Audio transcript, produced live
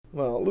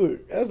Now,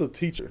 look, as a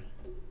teacher,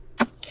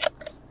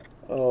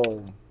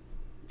 um,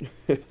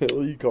 what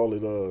do you call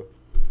it?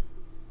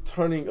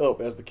 Turning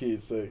up, as the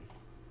kids say.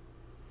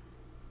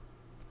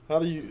 How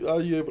are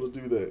you able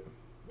to do that?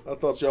 I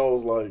thought y'all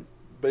was like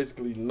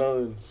basically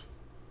nuns.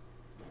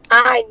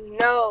 I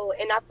know,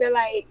 and I feel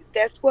like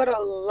that's what a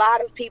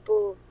lot of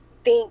people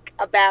think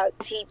about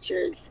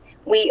teachers.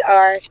 We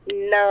are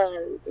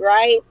nuns,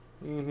 right?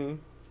 Mm-hmm.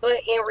 But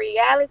in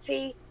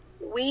reality,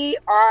 we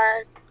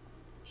are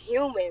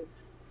humans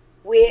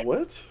with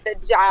What? the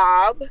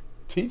job.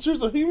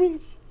 Teachers are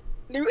humans?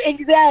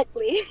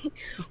 Exactly.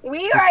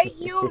 We are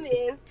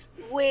humans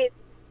with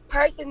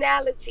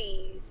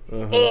personalities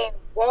Uh huh. and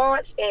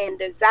wants and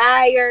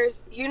desires,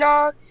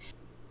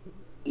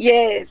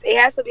 Yes, it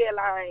has to be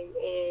aligned,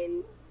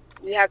 and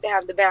you have to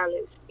have the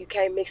balance. You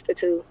can't mix the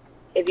two.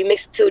 If you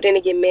mix the two, then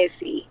it get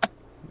messy.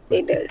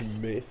 It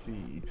does.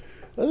 Messy.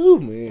 Oh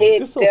man,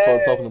 It it's so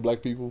fun talking to does.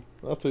 black people.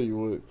 I'll tell you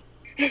what.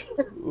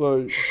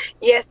 Like,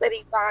 Yes, that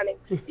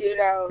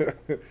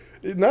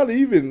ebonics. not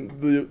even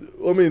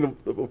the. I mean,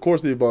 of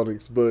course the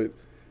ebonics, but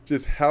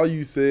just how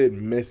you said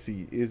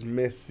messy is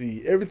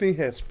messy. Everything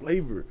has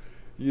flavor,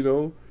 you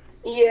know,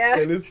 Yeah.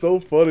 and it's so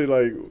funny.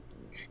 Like,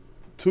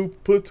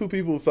 put two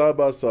people side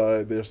by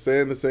side, they're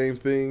saying the same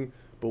thing,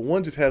 but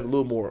one just has a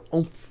little more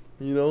oomph,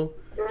 Mhm.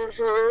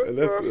 and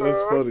that's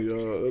Mhm.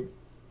 funny.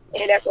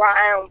 And that's why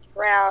I am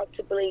proud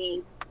to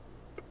believe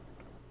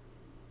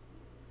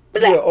Yeah.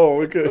 black.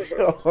 Oh, okay.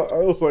 Mhm. I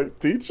was like,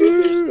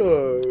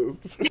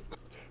 Mhm. teacher,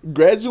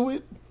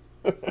 graduate.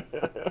 I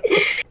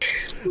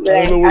didn't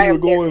Black. know where I you were am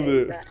going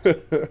definitely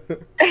there.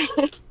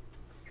 proud.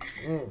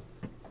 Mm.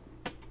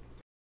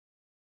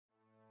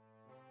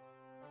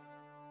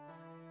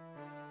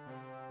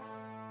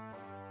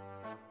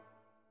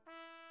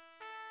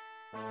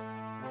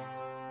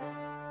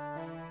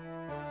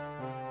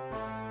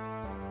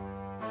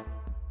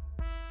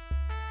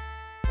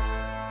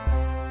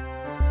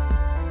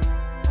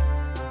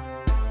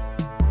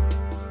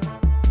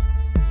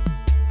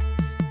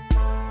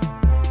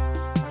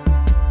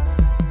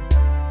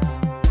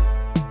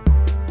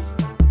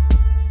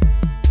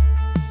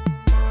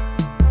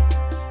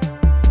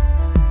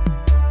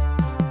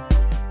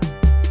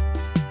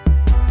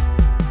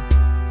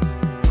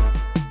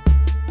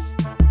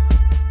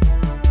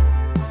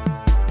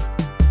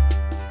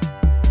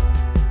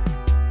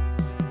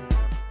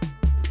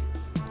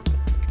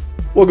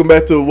 Welcome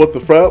back to What the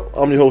Frap.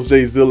 I'm your host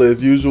Jay Zilla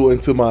as usual,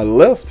 and to my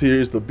left here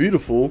is the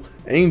beautiful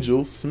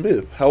Angel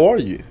Smith. How are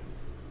you?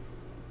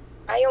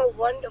 I am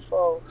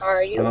wonderful. How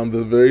are you? I'm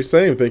the very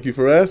same. Thank you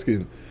for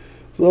asking.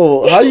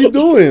 So, how you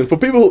doing? For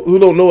people who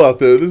don't know out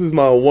there, this is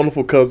my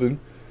wonderful cousin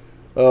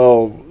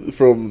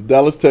from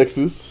Dallas,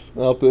 Texas.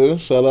 Out there,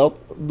 shout out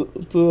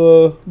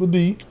to the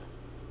D.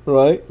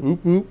 Right?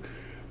 Whoop whoop.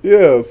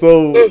 Yeah.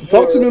 So,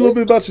 talk to me a little Mhm.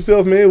 bit about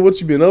yourself, man.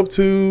 What you been up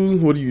to?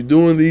 What are you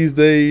doing these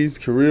days,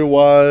 career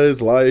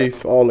wise,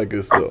 life, all that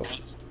good stuff.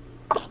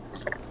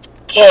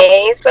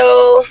 Okay,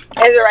 so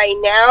as of right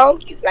now,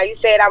 like you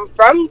said, I'm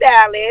from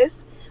Dallas,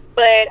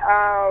 but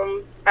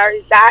I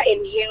reside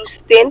in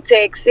Houston,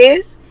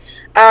 Texas.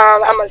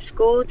 I'm a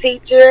school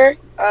teacher.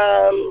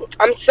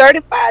 I'm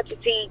certified to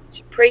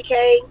teach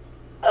pre-K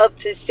up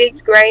to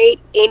sixth grade,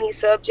 any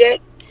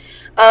subjects.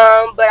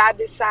 But I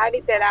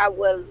decided that I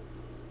will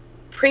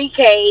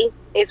pre-K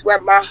is where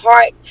my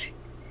heart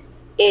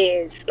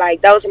is.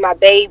 Like those are my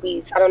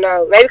babies. I don't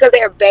know, maybe because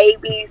they're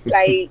babies,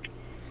 like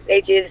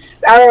they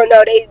just I don't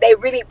know, they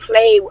really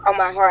play on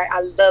my heart.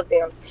 I love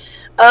them.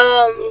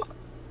 Um,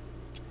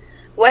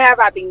 what have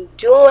I been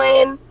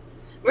doing?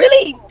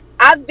 Really,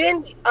 I've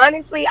been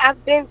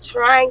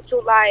trying to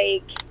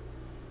like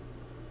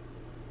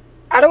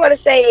I don't want to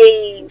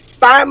say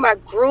find my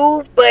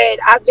groove, but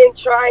I've been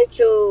trying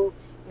to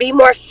be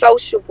more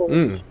sociable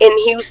Mm. in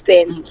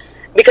Houston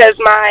because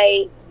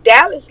my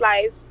Dallas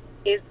life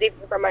is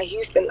different from my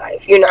Houston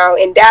life.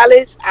 In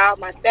Dallas, all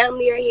my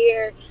family are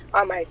here,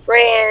 all my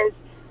friends,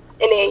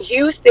 and in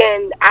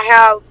Houston, I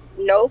have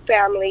no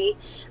family,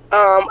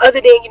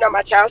 other than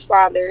my child's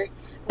father,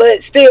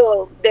 but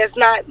still, that's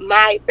not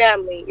my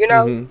family.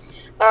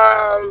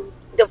 Mm-hmm.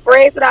 The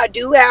friends that I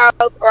do have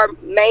are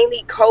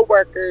mainly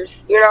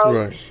coworkers.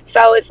 Right.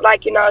 So it's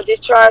like,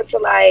 just trying to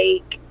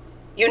like,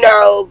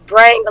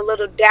 bring a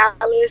little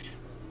Dallas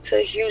to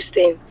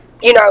Houston,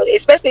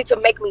 especially to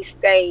make me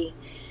stay.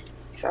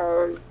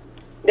 So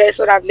that's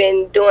what I've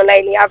been doing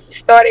lately. I've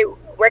started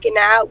working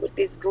out with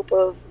this group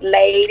of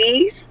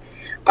ladies,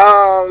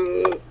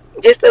 um,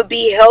 just to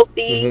be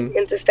healthy Mm-hmm.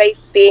 and to stay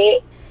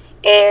fit.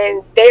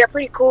 And they are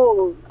pretty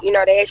cool.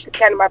 They actually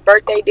came to my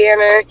birthday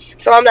dinner.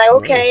 So I'm like, Nice.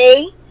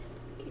 okay,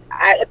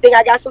 I think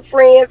I got some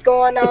friends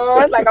going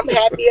on. Like I'm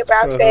happy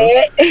about Uh-huh.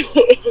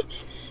 that.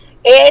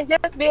 And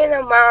just being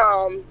a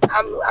mom,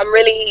 I'm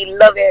really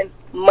loving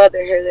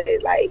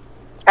motherhood. Like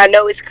I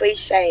know it's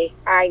cliche,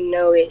 I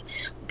know it,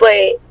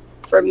 but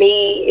for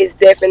me, it's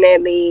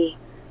definitely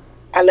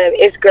I love it.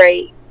 It's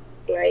great.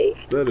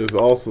 Like That is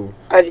awesome.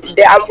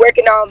 I'm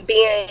working on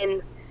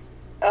being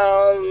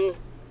um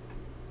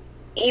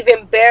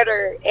even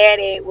better at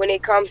it when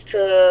it comes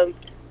to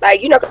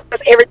like,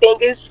 because everything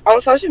is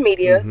on social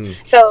media. Mm-hmm.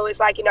 So it's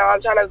like,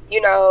 I'm trying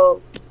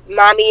to,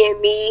 mommy and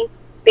me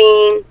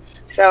thing.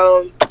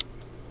 So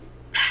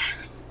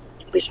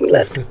wish me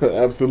luck.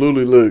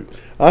 Absolutely. Look,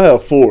 I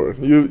have 4.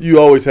 You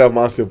always have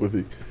my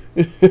sympathy.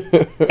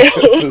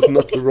 There's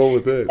nothing wrong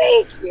with that.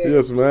 Thank you.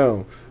 Yes,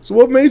 ma'am. So,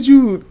 what made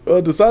you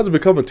decide to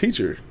become a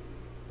teacher?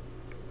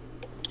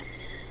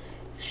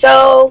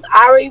 So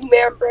I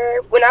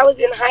remember when I was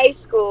in high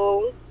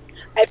school,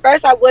 at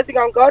first I wasn't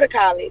gonna go to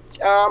college.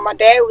 My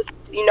dad was,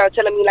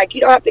 telling me like,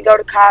 you don't have to go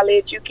to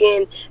college. You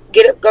can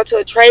go to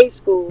a trade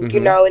school,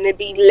 Mm-hmm. And it'd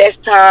be less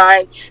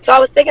time. So I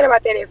was thinking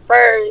about that at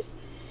first,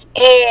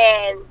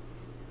 and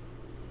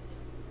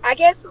I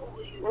guess,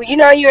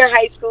 you're in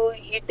high school,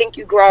 you think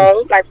you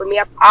grown. Like for me,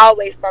 I've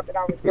always thought that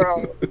I was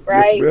grown,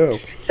 right? Yes,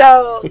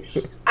 So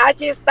I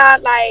just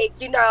thought like,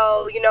 you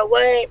know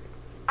what?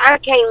 I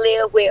can't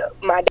live with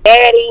my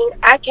daddy.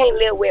 I can't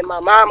live with my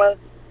mama.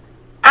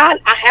 I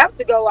have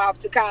to go off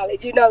to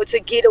college, to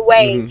get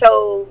away. Mm-hmm.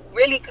 So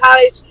really,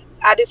 college.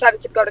 I decided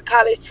to go to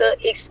college to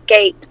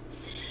escape,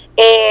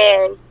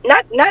 and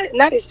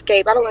not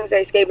escape. I don't want to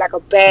say escape like a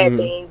bad Mm-hmm.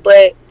 thing,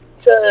 but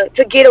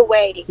to get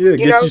away. Yeah,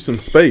 get you some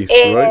space,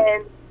 right?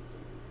 And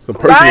Some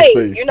personal right,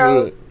 space.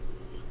 Right.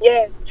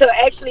 yeah,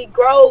 to actually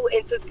grow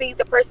and to see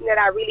the person that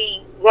I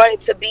really wanted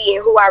to be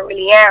and who I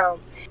really am.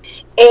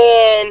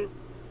 And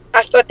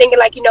I started thinking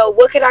like,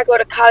 what could I go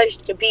to college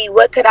to be?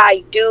 What could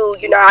I do?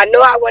 I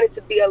know I wanted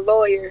to be a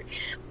lawyer,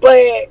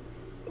 but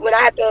when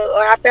I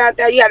found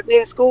out you had to be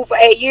in school for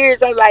 8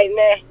 years, I was like,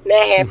 nah,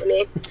 not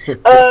happening.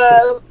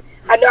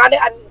 I know I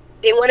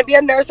didn't want to be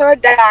a nurse or a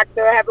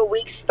doctor. I have a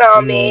weak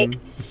stomach.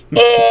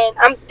 And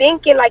I'm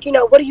thinking like,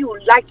 what do you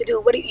like to do?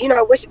 What do you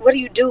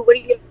do? What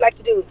do you like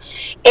to do?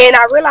 And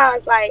I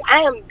realized like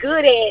I am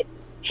good at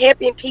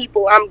helping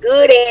people. I'm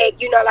good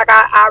at, like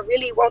I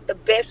really want the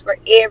best for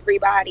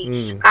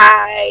everybody.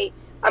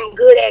 I'm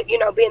good at,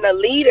 being a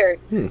leader.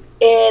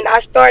 And I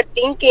start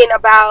thinking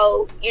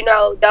about,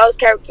 those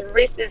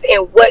characteristics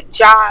and what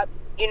job,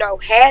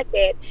 had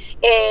that.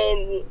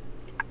 And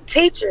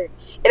teacher.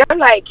 And I'm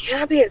like,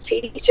 can I be a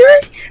teacher?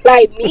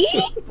 Like me?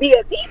 Be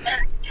a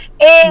teacher?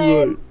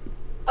 And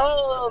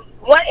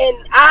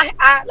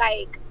I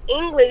like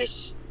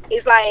English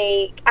is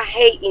like, I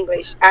hate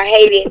English. I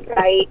hate it.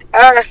 Like,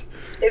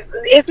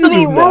 it's too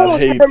many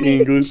rules for me.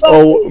 English.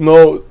 Oh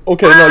no.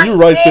 Okay, no, you're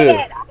right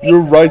there.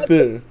 You're right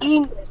there.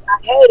 English. I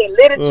hate it.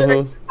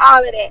 Literature,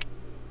 all of that.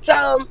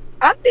 So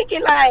I'm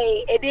thinking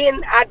like, and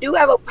then I do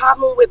have a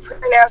problem with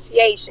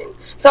pronunciation.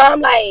 So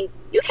I'm like,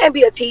 you can't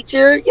be a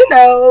teacher,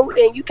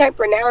 and you can't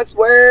pronounce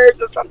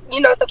words or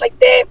something, stuff like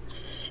that.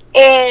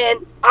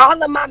 And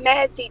all of my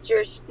math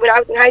teachers, when I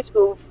was in high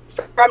school,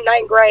 from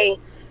 9th grade,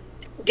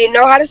 didn't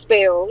know how to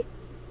spell,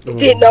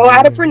 didn't know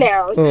how to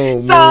pronounce.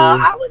 So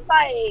I was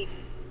like,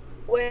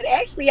 well,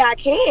 actually, I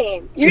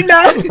can,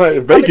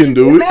 Like, they can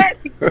do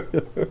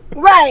it.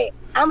 Right.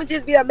 I'm going to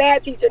just be a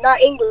math teacher,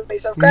 not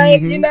English, okay?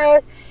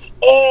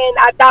 And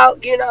I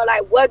thought,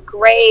 like, what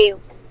grade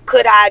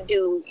could I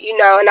do?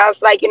 And I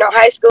was like,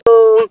 high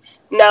school,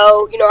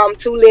 no, I'm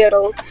too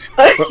little.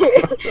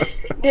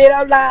 Then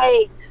I'm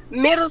like,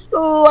 middle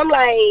school, I'm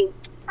like,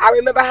 I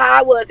remember how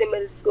I was in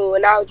middle school,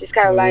 and I was just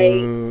kind of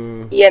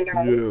like, Yeah,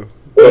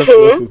 that's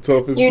the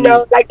toughest.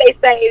 Like they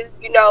say,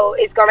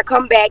 it's gonna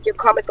come back. Your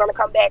karma's gonna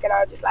come back, and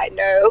I was just like,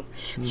 no.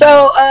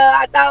 So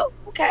I thought,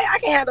 okay, I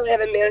can handle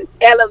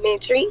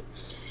elementary,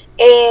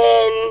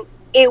 and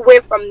it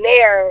went from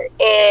there.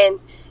 And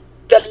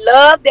the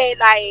love that,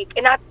 like,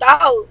 and I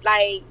thought,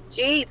 like,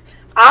 geez,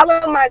 all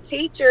of my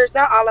teachers,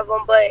 not all of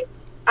them, but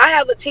I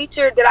have a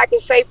teacher that I can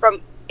say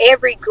from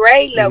every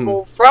grade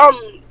level, from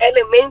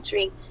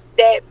elementary,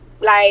 that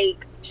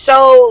like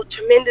showed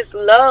tremendous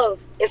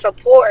love and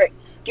support,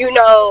 and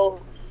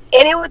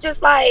it was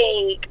just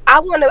like I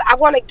want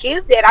to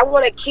give that. I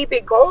want to keep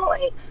it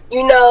going,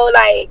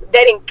 like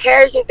that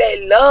encouragement,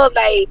 that love.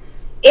 Like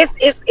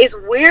it's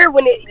weird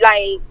when it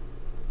like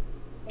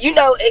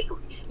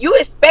you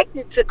expect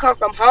it to come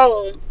from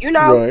home,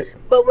 Right.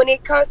 but when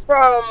it comes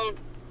from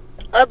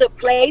other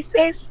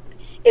places,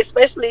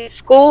 especially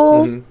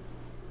school,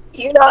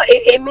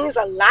 it means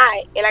a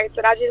lot. And like I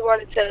said, I just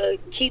wanted to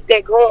keep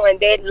that going.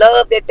 That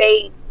love that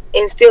they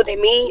instilled in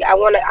me, I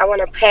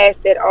wanna pass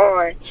that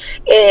on.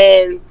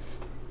 And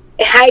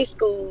in high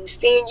school,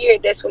 senior year,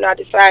 that's when I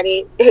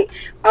decided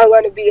I'm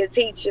gonna be a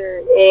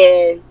teacher,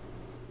 and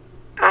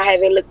I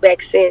haven't looked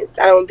back since.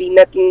 I don't be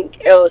nothing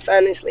else,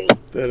 honestly.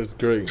 That is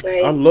great.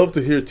 Right. I love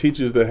to hear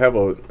teachers that have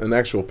an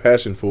actual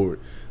passion for it.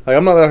 Like,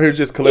 I'm not out here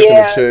just collecting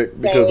a check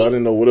because I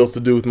didn't know what else to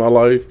do with my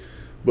life,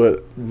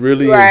 but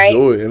really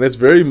enjoy it. And it's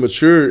very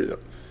mature.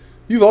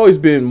 You've always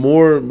been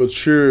more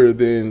mature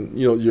than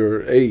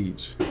your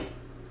age.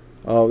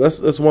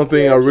 That's one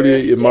thing I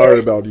really admire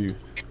about you.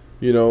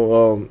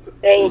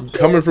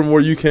 Coming from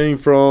where you came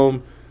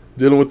from,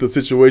 dealing with the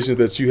situations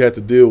that you had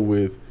to deal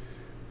with,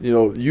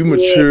 you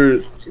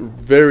matured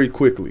very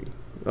quickly.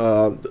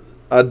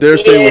 I dare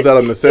say it was out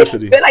of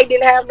necessity. I feel like I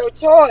didn't have no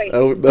choice.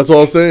 That's what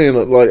I'm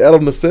saying. Like, out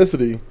of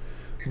necessity.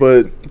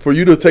 But for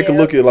you to take a Yeah.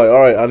 look at like, all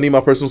right, I need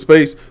my personal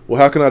space. Well,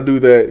 how can I do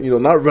that? You know,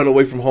 not run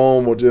away from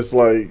home or just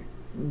like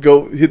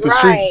go hit the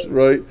streets, Right.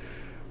 right?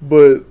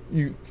 But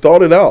you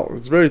thought it out.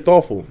 It's very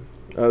thoughtful.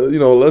 You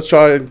know, let's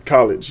try in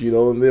college, you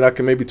know, and then I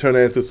can maybe turn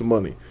that into some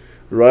money,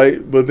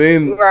 right? But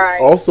then Right.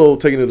 also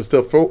taking it a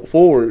step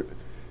forward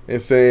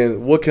and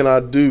saying, what can I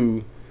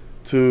do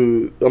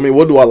to, I mean,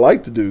 what do I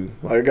like to do?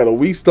 Like, I got a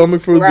weak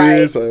stomach for Right.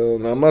 this.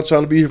 I'm not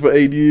trying to be here for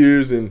 8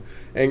 years, and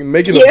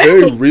making a Yeah.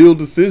 very real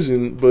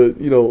decision, but,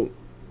 you know,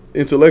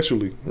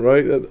 intellectually,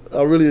 right?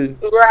 I really,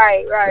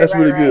 Right. Right. that's Right.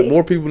 really good. Right.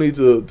 More people need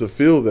to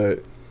feel that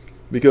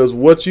because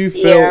what you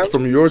Yeah. felt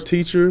from your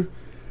teacher,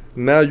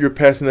 now you're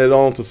passing that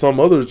on to some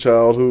other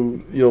child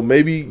who, you know,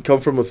 maybe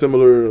come from a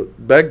similar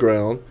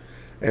background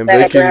and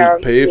they can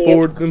Background. pay it Yeah.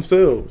 forward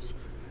themselves.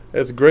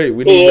 That's great.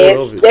 We need more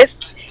Yes. of it.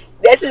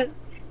 This is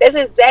that's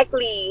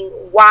exactly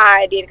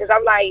why I did, because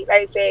I'm like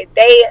I said,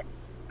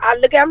 I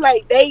look at them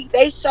like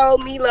they showed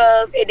me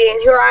love, and then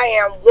here I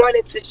am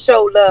wanting to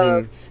show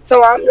love. Mm,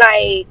 So I'm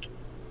like,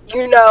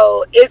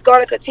 it's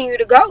gonna continue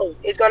to go.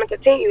 It's gonna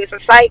continue. It's a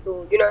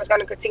cycle. It's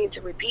gonna continue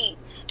to repeat.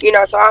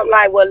 So I'm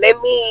like, well, let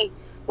me.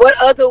 What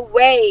other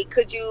way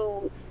could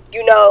you?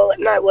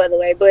 Not what other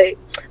way, but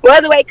what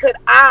other way could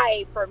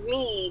I, for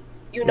me,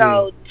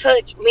 mm.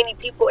 touch many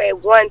people at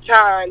one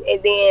time,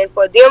 and then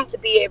for them to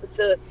be able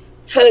to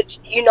touch,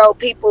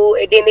 people,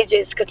 and then it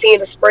just continue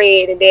to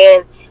spread, and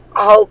then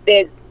I hope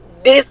that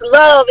this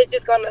love is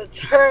just gonna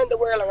turn the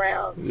world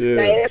around. Yeah.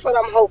 Like, that's what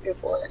I'm hoping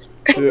for.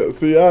 Yeah.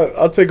 See,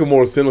 I take a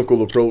more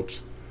cynical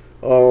approach.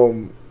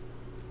 Um,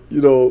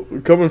 you know,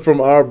 coming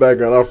from our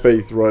background, our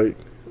faith, right?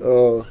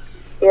 Uh,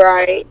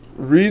 Right.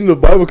 Reading the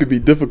Bible could be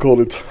difficult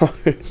at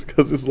times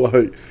because it's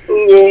like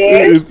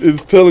Yes.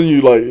 it's telling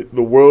you like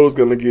the world is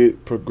gonna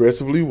get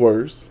progressively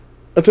worse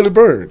until it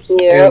burns, and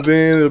Yep.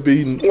 then it'll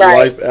be Right.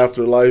 life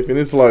after life, and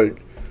it's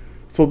like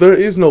so there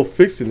is no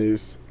fixing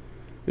this,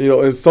 you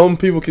know. And some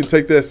people can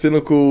take that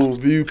cynical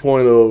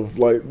viewpoint of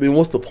like, then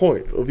what's the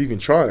point of even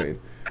trying?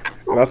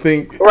 And I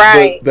think, but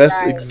Right.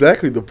 that's Right.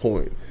 exactly the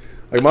point.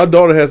 Like my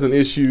daughter has an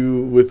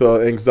issue with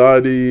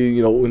anxiety,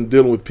 you know, when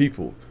dealing with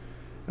people.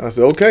 I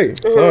said, okay,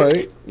 it's all Mhm.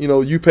 right. You know,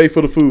 you pay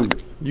for the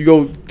food. You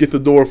go get the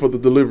door for the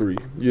delivery,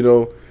 you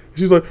know.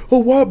 She's like, oh,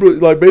 why, bro?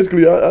 Like,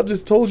 basically, I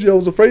just told you I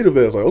was afraid of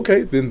that. I was like,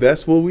 okay, then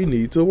that's what we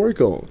need to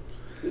work on.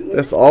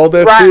 That's all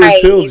that fear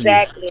Right. tells you.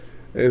 Exactly.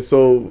 And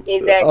so I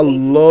Exactly.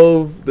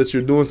 love that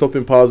you're doing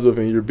something positive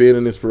and you're being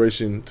an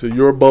inspiration to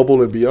your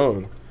bubble and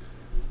beyond.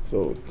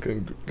 So,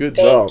 good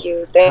job. Thank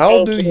you. How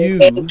Thank do you. you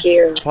Thank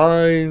you.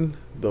 find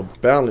the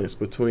balance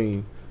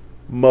between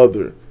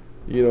mother,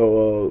 you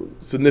know,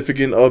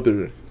 significant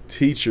other,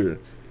 teacher,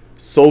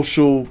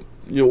 social,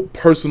 you know,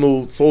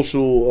 personal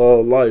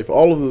social life,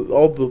 all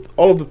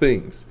of the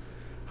things?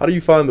 How do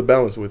you find the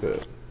balance with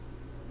that?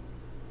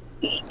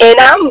 And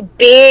I'm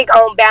big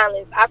on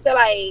balance. I feel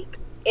like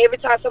every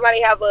time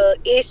somebody have a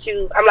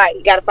issue, I'm like,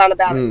 you gotta find a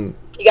balance.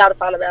 Mm. You gotta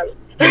find a balance.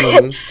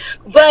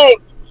 Mm-hmm. But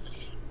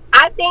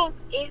I think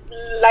it,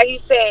 like you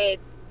said,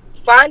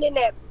 finding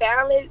that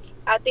balance.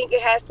 I think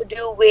it has to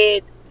do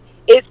with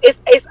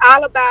it's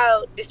all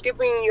about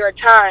distributing your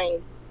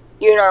time.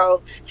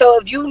 So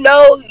if you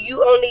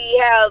only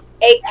have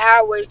 8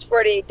 hours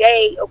for the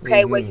day,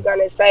 okay, what Mm-hmm. you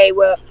gonna say?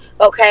 Well,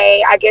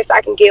 okay, I guess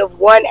I can give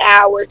 1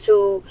 hour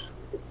to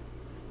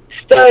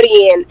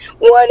studying,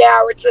 1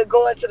 hour to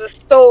going to the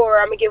store.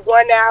 I'm gonna give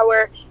 1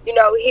 hour,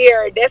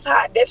 here.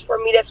 That's for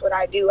me. That's what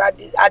I do.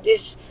 I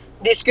just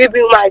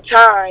distribute my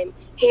time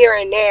here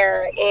and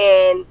there,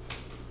 and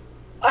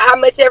how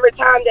much every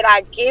time that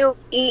I give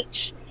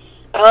each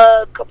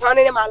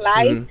component in my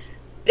life Mm-hmm.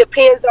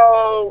 depends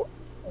on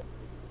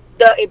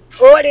the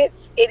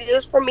importance it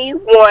is for me.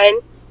 One,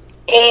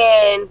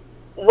 and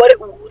what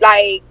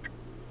like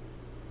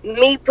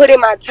me putting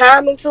my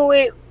time into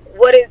it.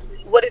 What is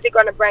it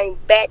going to bring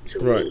back to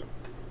Right.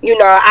 me?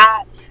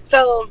 I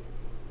so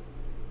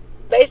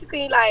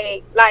basically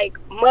like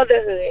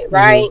motherhood, Mm-hmm.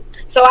 right?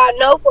 So I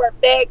know for a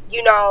fact,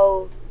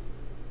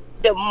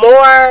 the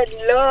more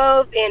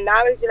love and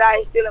knowledge that I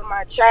instill in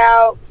my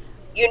child,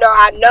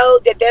 I know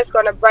that that's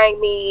going to bring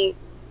me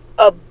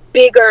a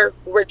bigger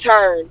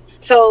return.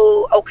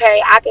 So,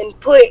 okay, I can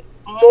put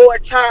more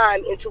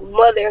time into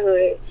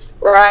motherhood,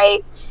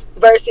 right?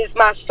 Versus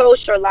my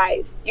social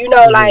life.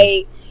 Mm-hmm.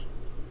 Like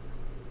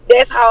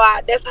that's how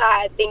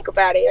I think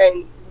about it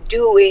and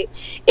do it.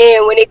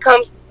 And when it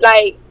comes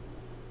like,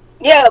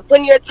 yeah,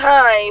 putting your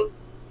time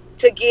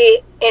to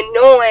get and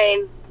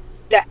knowing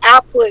the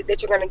output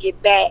that you're gonna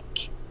get back,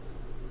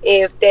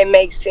 if that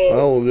makes sense.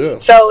 Oh yeah.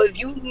 So if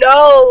you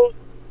know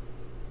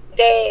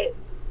that,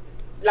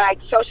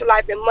 like, social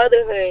life and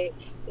motherhood,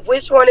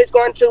 which one is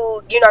going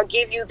to,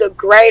 give you the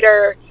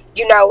greater,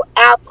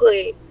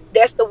 output,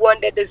 that's the one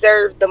that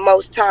deserves the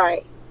most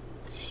time.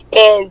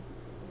 And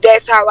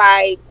that's how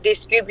I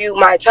distribute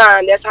my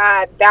time. That's how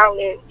I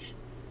balance,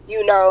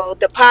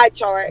 the pie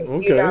chart.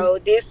 Okay.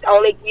 This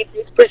only get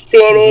this Mm-hmm.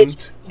 percentage,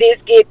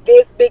 this get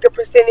this bigger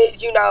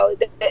percentage.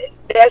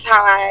 That's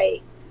how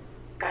I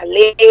I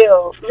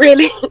live.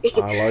 Really,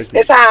 I like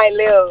that's it. how I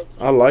live.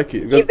 I like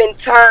it. 'Cause Giving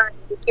time,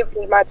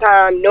 giving my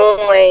time,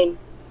 knowing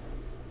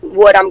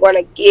what I'm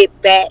gonna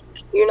get back.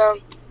 You know,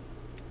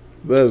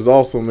 that is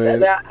awesome,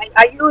 and man.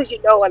 I usually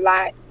know a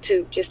lot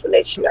too, just to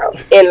let you know.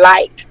 And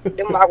like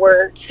them my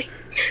words,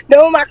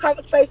 them my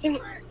conversation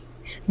words.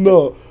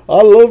 No,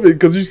 I love it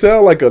because you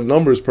sound like a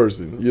numbers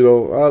person. You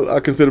know, I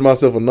consider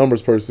myself a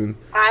numbers person.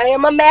 I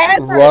am a mad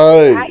person.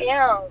 I Right.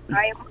 am.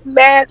 I am a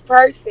mad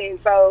person.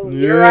 So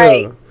you're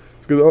right. Yeah.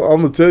 Because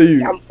I'm gonna tell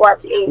you, I'm far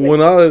from English.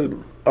 when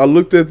I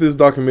looked at this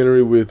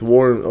documentary with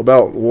Warren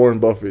about Warren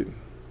Buffett,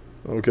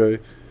 okay,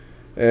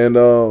 and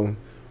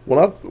when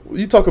I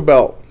you talk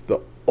about the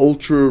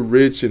ultra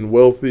rich and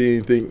wealthy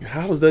and think,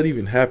 how does that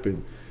even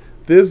happen?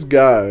 This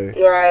guy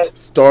Right.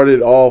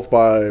 started off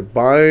by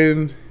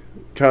buying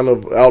kind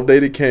of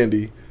outdated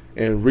candy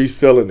and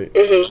reselling it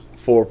Mhm.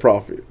 for a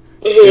profit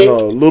in a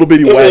Mhm. little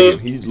bitty wagon.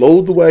 Mhm. He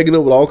load the wagon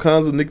up with all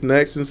kinds of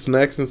knickknacks and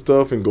snacks and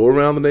stuff and go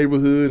around the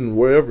neighborhood and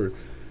wherever.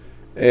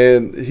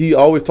 And he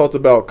always talked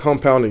about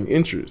compounding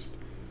interest.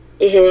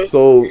 Mhm.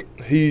 So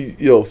he,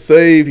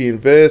 save, he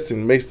invests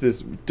and makes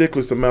this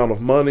ridiculous amount of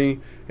money,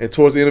 and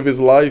towards the end of his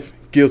life,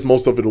 gives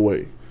most of it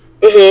away.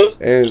 Mhm.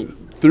 And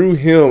through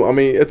him, I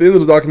mean, at the end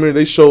of the documentary,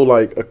 they show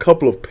like a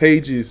couple of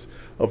pages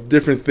of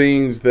different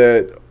things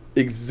that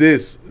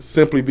exist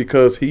simply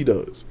because he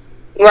does.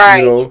 You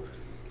Right. know,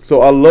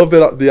 so I love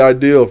that the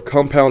idea of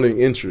compounding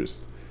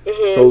interest.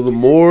 So Mhm. the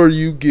more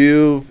you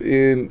give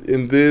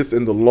in this,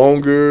 and the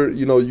longer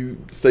you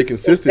stay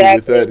consistent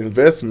with that Exactly.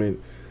 investment,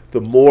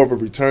 the more of a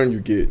return you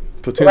get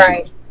potentially.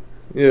 Right.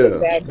 Yeah,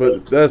 Exactly.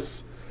 but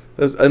that's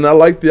and I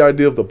like the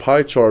idea of the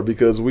pie chart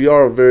because we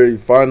are a very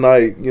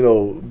finite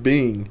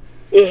being.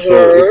 So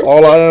if Mhm.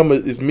 all I am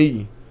is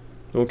me,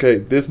 okay,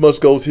 this much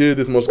goes here,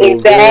 this much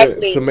goes there to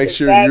Exactly. make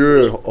sure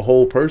you're Exactly. a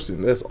whole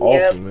person. That's Yeah.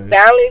 awesome, man.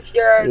 Balance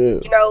your, Yeah.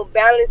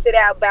 balance it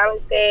out.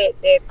 Balance that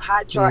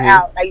pie chart Mhm.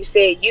 out. Like you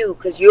said,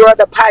 because you're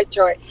the pie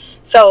chart.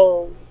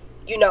 So,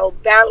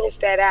 balance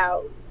that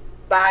out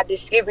by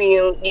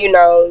distributing,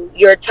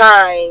 your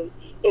time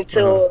Uh huh.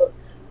 into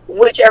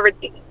whichever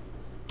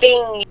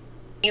thing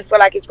you feel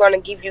like it's going to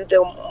give you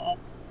the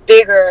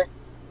bigger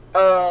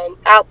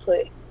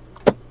output.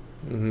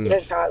 Mhm.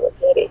 That's how I look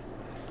at it.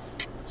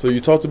 So you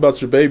talked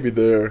about your baby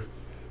there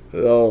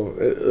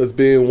as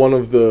being one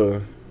of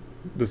the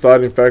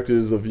deciding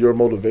factors of your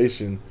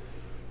motivation.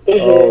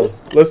 Mhm.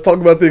 Let's talk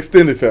about the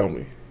extended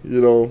family.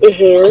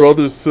 Mhm.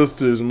 Brothers,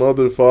 sisters,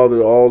 mother,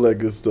 father, all that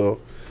good stuff.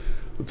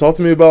 Talk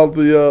to me about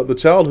the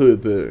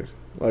childhood there.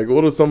 Like,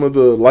 what are some of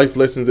the life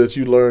lessons that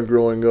you learned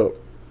growing up?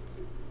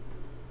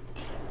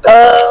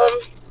 Um.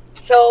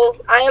 So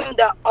I am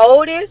the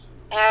oldest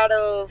out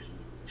of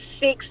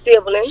six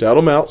siblings. Shout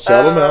them out.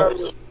 Shout them out.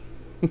 Um.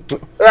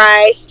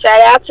 Right.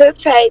 Shout out to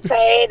Tay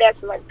Tay.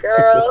 That's my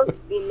girl.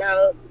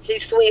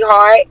 She's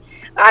sweetheart.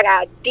 I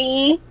got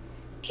D.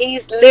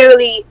 He's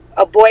literally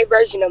a boy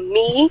version of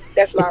me.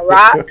 That's my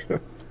rock.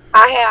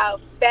 I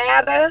have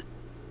Fatta.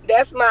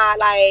 That's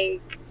my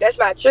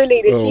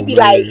cheerleader. She Oh be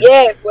like, man.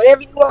 yes,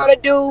 whatever you want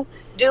to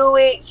do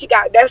it. She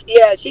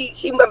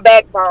my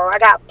backbone. I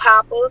got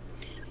Papa.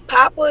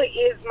 Papa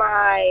is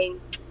my.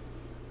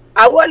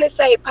 I want to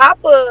say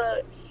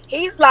Papa.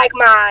 He's like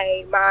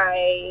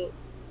my.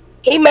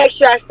 He makes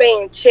sure I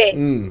stay in check.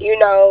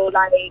 Mm.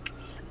 Like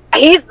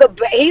he's the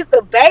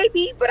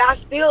baby, but I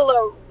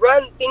still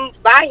run things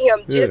by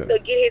him just Yeah. to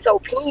get his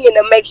opinion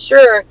to make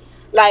sure,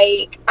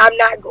 like, I'm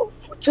not going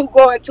too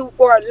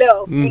far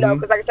left. Mm-hmm.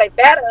 Because like I say,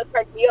 Fatter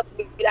crank me up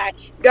and be like,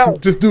 go,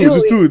 Just do it. do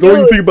Just it, do it. Don't do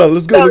even it. think about it.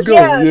 Let's go. So Let's go.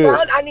 yeah, so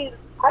Yeah.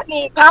 I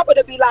need Papa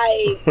to be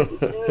like,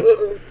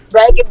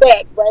 bring it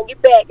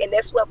back, and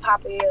that's what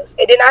Papa is.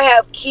 And then I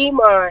have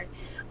Kimon.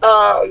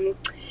 Um,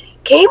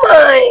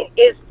 Kimon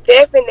is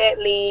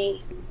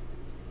definitely.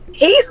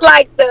 He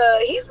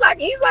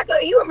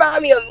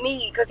remind me of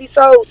me because he's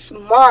so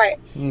smart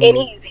and Mm-hmm.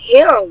 he's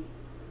him,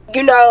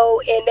 and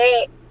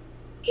that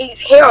he's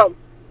him.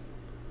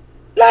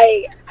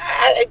 Like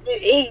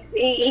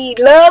he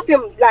love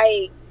him.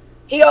 Like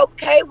he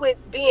okay with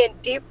being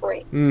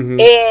different, Mm-hmm.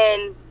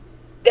 and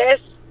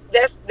that's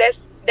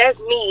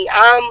me.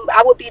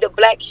 I would be the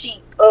black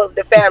sheep of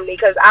the family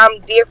because I'm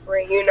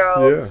different.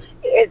 Yeah.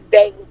 As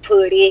they would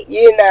put it.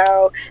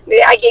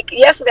 I get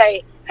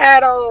yesterday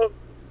had on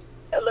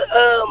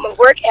a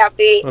work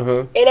outfit, Uh huh.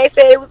 and they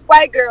said it was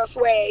white girl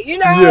swag.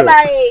 Yeah.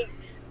 Like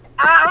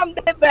I'm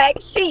the black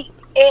sheep,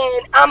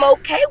 and I'm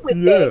okay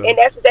with that. Yeah. And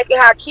that's exactly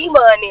how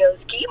Kimon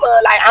is.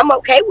 Kimon, like I'm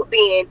okay with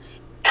being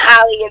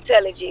highly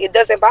intelligent. It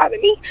doesn't bother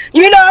me.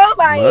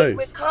 Like with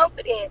Nice.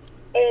 confidence,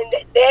 and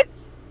that's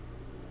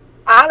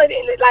all of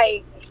it.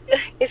 Like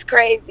it's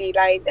crazy.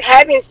 Like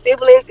having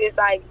siblings is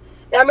like.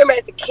 I remember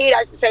as a kid, I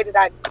used to say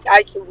that I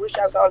used to wish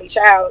I was the only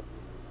child.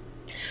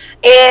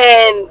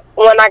 And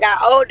when I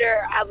got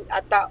older, I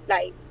thought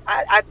like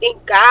I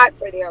thank God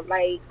for them.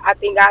 Like I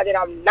thank God that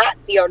I'm not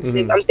the oldest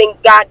sibling. Mm-hmm. I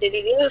thank God that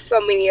it is so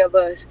many of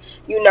us.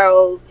 They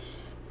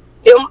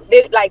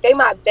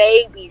my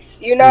babies.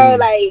 Mm-hmm.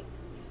 Like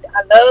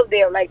I love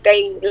them. Like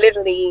they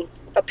literally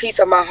a piece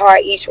of my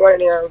heart. Each one of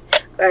them.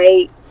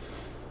 Like,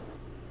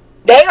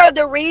 they are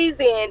the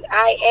reason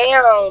I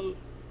am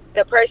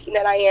the person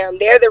that I am.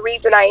 They're the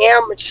reason I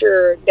am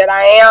mature, that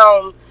I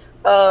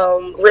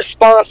am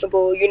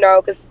responsible,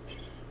 because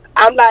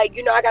I'm like,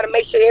 I gotta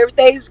make sure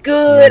everything's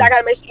good. I Mm.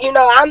 gotta make sure,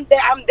 I'm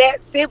that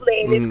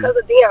sibling, and it's Mm. because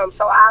of them.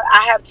 So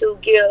I have to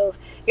give,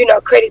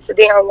 credit to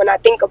them when I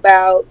think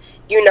about,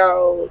 you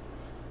know,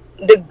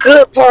 the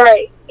good part,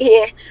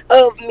 yeah,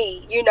 of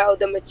me,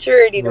 the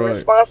maturity, the Right.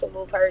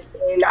 responsible person.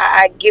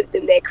 I give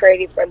them that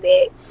credit for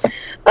that.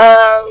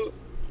 Um,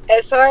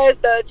 as far as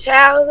the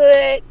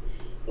childhood,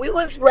 we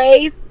was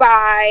raised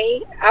by,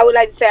 I would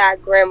like to say, our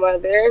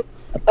grandmother.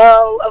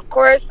 Of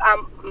course,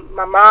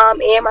 my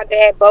mom and my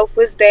dad both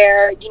was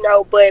there,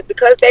 but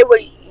because they were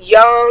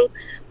young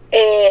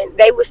and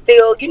they were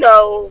still,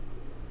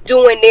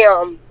 doing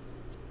them.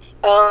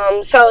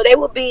 So they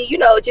would be,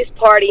 just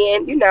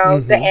partying, the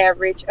Mm-hmm.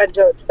 average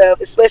adult stuff,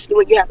 especially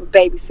when you have a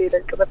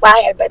babysitter. Because if I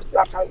had a babysitter,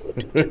 I probably would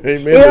do too. You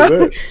Amen to know,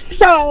 that.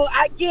 so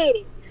I get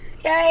it.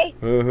 Okay,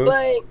 Uh-huh.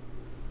 but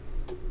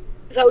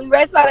so we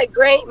raised by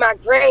my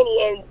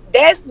granny, and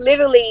that's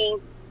literally,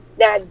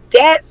 now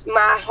that's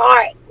my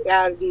heart,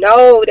 guys.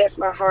 No, that's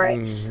my heart.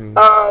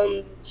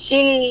 Mm-hmm.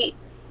 She,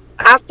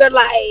 I feel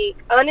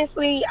like,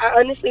 I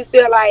honestly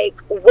feel like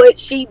what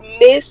she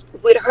missed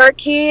with her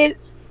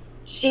kids,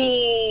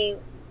 she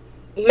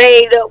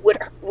made up with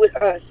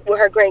us, with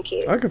her I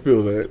grandkids, can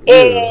feel that.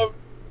 Yeah. and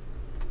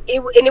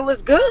it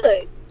was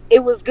good.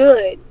 It was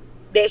good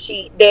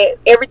that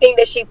everything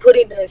that she put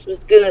in us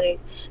was good.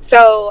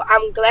 So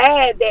I'm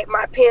glad that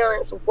my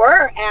parents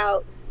were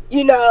out,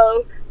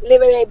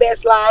 living their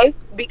best life,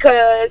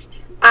 because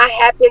I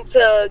happened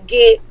to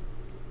get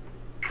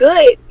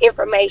good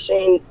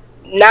information,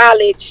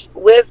 knowledge,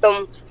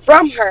 wisdom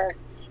from her.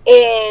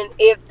 And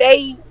if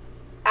they,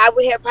 I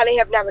would have probably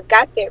have never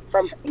got that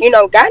from,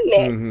 gotten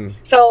that. Mm-hmm.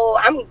 So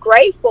I'm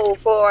grateful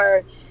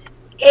for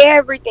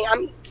everything.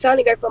 I'm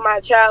totally grateful for my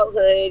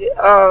childhood.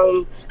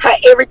 How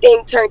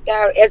everything turned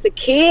out as a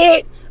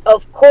kid.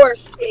 Of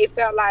course, it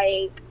felt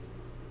like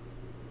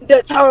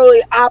the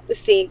totally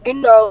opposite.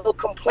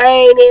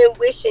 Complaining,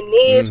 wishing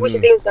this, wishing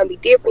Mm-hmm. things was gonna be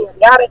different,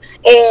 yada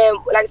yada. And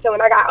like I said,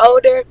 when I got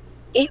older,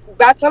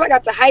 by the time I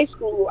got to high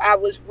school, I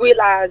was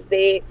realized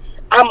that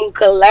I'm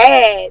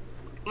glad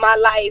my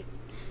life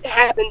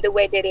happened the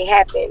way that it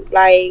happened.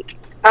 Like,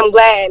 I'm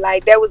glad.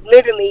 Like, that was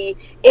literally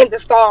in the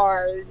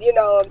stars.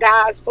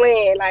 God's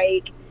plan.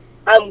 Like,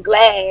 I'm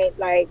glad.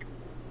 Like,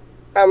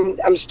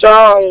 I'm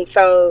strong.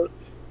 So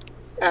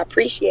I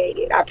appreciate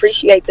it. I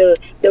appreciate the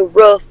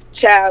rough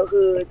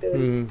childhood, the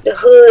Mm-hmm. the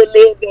hood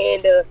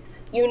living, the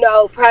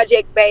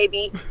project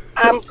baby.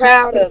 I'm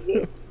proud of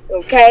it.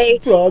 Okay,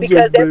 because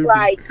Project that's where baby.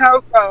 I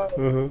come from.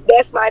 Uh-huh.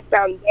 That's my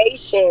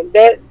foundation.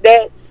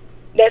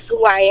 That's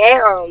who I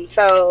am.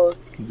 So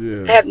I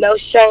Yeah. have no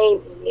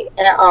shame in it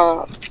at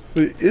all.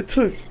 See,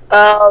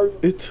 Um,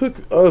 it took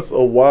us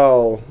a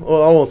while.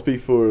 Well, I won't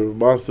speak for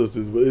my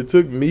sisters, but it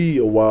took me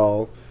a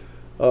while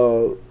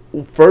uh,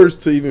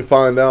 first to even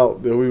find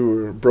out that we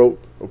were broke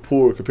or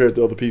poor compared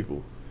to other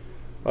people.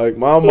 Like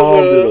my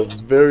mom did a mhm,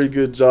 very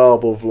good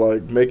job of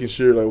like making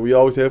sure like we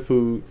always had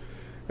food,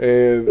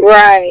 and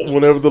right,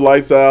 whenever the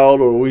lights out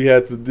or we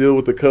had to deal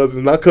with the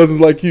cousins, not cousins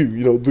like you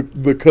know,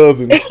 the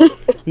cousins,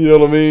 you know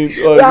what I mean?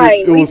 Like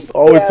right. it was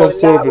always some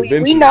sort No, of we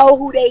adventure. know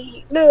who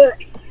they look.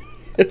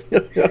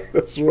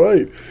 That's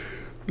right.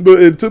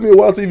 But it took me a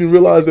while to even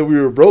realize that we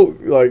were broke.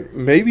 Like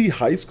maybe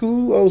high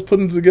school, I was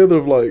putting together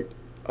of like,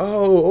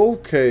 oh,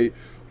 okay,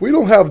 we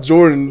don't have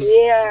Jordans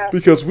Yeah,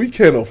 because we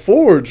can't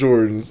afford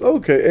Jordans.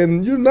 Okay,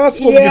 and you're not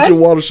supposed to get yeah, your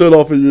water shut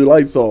off and your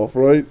lights off,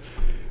 right?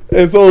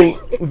 And so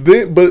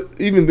then, but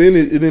even then,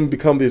 it didn't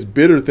become this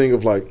bitter thing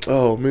of like,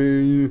 oh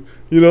man,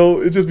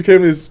 it just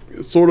became this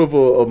sort of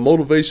a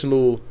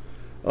motivational,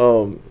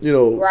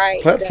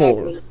 right,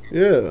 platform. exactly.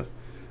 Yeah,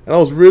 and I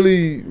was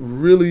really,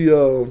 really,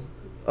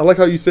 I like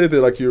how you said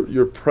that, like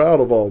you're proud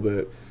of all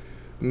that.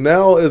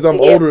 Now, as I'm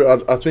Yeah.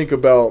 older, I think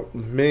about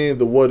man,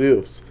 the what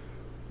ifs.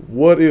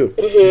 What if?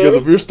 Because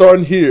Mhm. if you're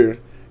starting here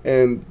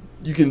and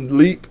you can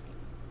leap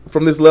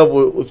from this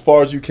level as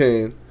far as you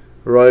can,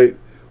 right?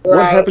 What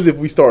Right. happens if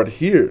we start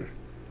here?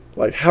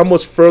 Like how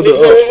much further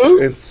up,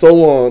 Mhm. and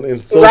so on and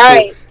so forth.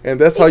 Right. And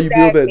that's how you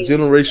build that Exactly.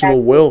 generational Exactly.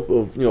 wealth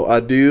of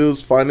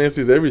ideas,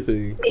 finances,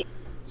 everything.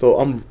 So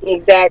I'm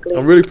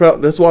Exactly. really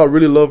proud. That's why I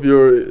really love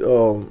your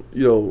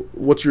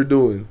what you're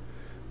doing,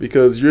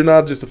 because you're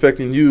not just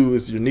affecting you;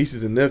 it's your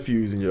nieces and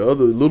nephews and your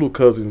other little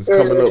cousins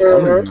coming up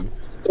under Mhm. you.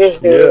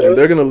 Yeah, and Mhm.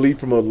 they're gonna lead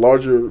from a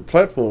larger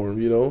platform.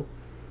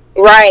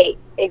 Right.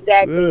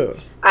 Exactly. Yeah.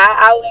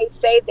 I always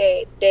say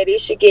that it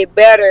should get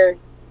better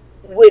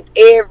with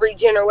every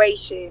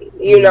generation.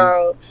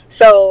 Hmm.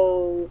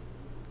 So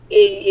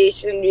it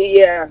should be,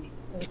 yeah.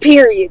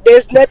 Period.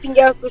 There's nothing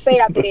else to say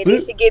after That's that.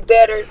 It it. should get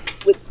better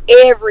with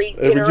every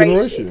Every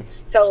generation. generation.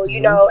 So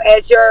Hmm.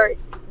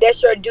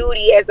 that's your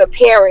duty as a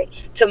parent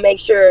to make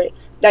sure,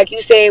 like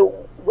you said,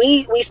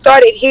 we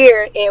started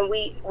here and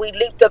we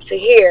leaped up to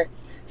here.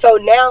 So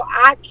now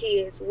our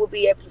kids will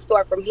be able to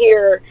start from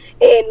here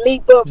and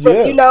leap up from,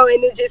 Yeah,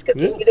 and it just yeah,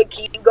 continue to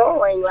keep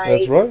going.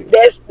 that's Like right,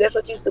 that's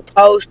what you're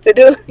supposed to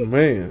do.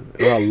 man.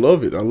 And I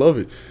love it. I love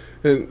it.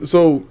 And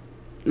so,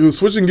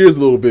 switching gears a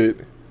little bit,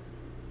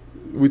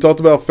 we talked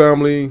about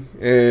family,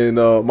 and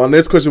my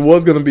next question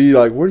was going to be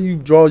like, where do you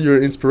draw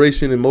your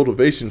inspiration and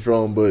motivation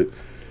from? But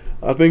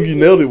I think you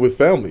nailed it with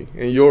family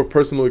and your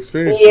personal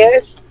experiences.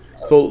 Yes,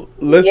 So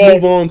let's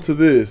move yes. on to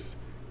this.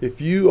 If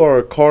you are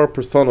a car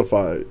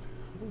personified,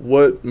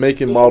 what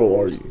make and model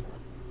are you?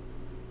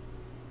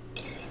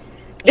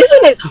 This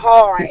one is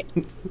hard.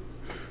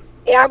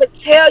 And I would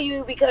tell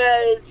you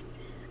because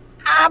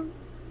I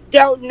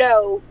don't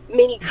know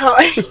many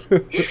cars.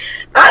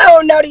 I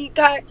don't know these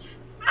cars.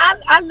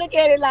 I look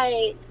at it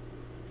like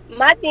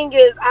my thing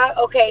is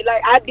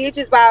like I did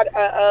just buy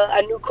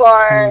a new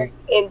car Mm.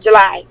 in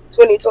July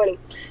 2020.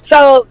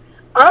 So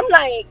I'm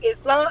like, as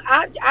long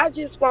I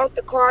just want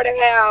the car to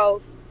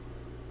have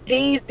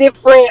these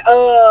different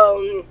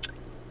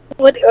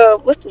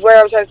what's the word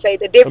I'm trying to say,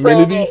 the different,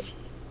 Amenities?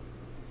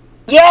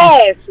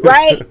 yes,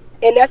 right,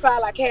 and that's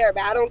all I care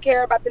about. I don't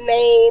care about the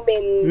name,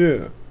 and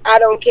Yeah. I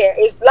don't care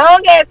as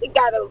long as it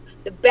got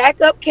the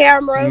backup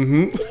camera,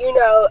 Mm-hmm.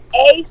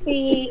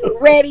 AC,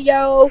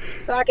 radio,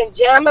 so I can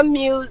jam my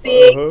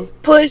music, Uh-huh.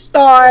 push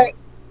start.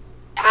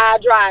 I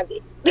drive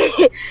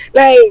it.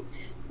 Like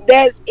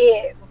that's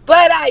it.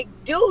 But I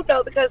do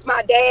know because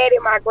my dad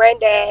and my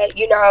granddad,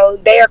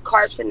 they're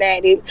cars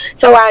fanatics.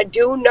 So I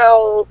do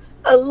know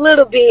a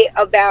little bit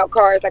about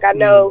cars. Like I Mm-hmm.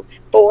 know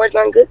Fords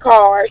on good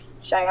cars.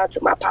 Shout out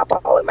to my papa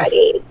and my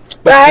daddy.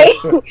 Right?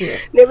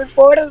 There was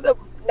Ford of the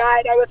not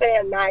I'm gonna say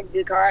they're not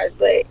good cars,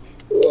 but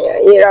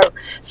yeah.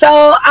 So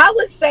I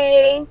would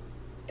say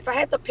if I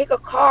had to pick a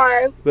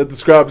car, That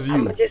describes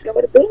I'm gonna you. just go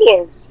with a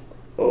Benz.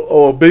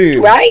 Oh, Benz.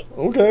 Right?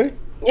 Okay.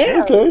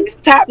 Yeah, Okay. it's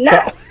top Top.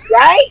 notch,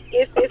 right?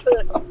 It's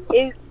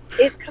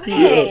Yeah.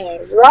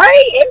 class,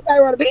 right? Everybody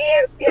want a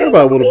Benz, yeah,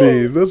 Everybody want a want a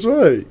Benz. Benz, That's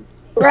right.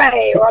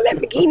 right? Or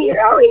Lamborghini. I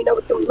don't even know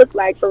what them look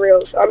like for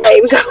real, so I'm not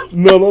even gonna,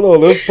 No, no, no.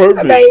 That's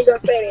I'm not perfect. even gonna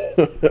say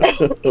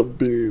that.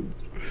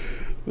 Benz.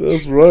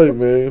 That's right,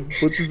 man.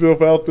 Put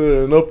yourself out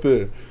there and up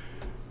there.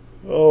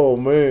 Oh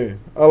man,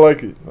 I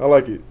like it. I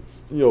like it.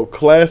 It's,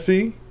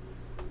 classy,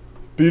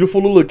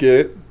 beautiful to look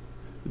at,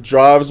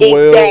 drives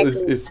well.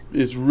 It's Exactly. it's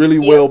it's really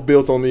well Yep.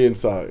 built on the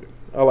inside.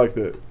 I like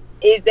that.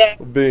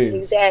 Exactly. Benz.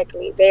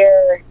 Exactly.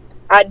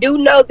 I do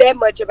know that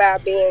much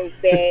about Benz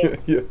that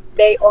Yeah.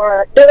 they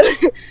are,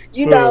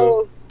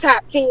 Uh,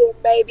 top 10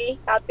 maybe.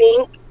 I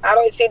think I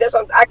don't see that's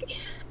what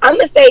I'm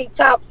gonna say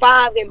top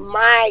 5 in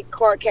my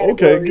car okay.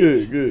 category.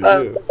 Good. Good.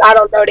 'Cause I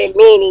don't know that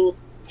many,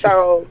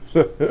 so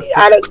Yeah.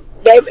 I don't.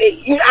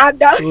 I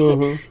don't.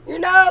 Uh-huh. You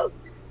know.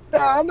 So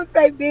I'm gonna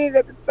say being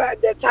at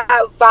the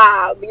top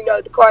 5.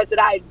 The cars that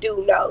I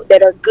do know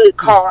that are good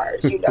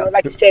cars.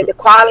 Like you said, the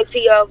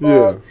quality of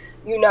Yeah. them.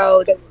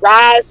 The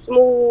ride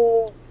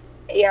smooth.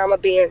 Yeah, I'm a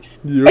Benz.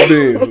 Your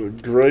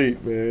Benz.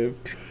 Great, man.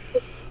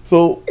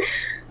 So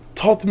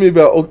talk to me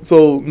about.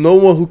 So no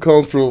one who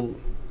comes from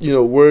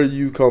where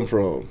you come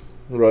from,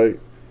 right?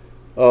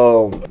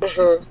 Um,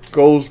 Mhm.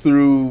 goes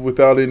through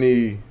without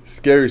any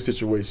scary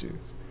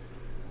situations.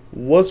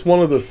 What's one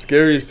of the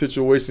scariest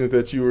situations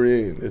that you were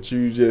in that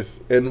you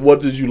just and what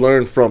did you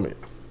learn from it?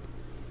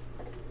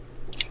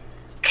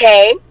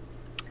 Okay.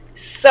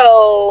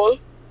 So,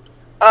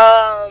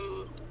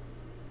 um,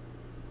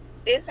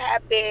 this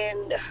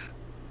happened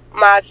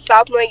my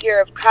sophomore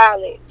year of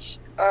college.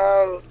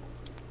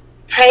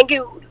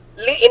 Hanging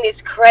and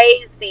it's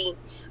crazy.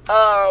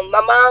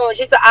 My mom,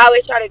 she used to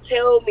always try to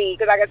tell me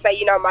because, like I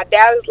say, my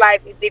Dallas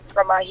life is different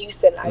from my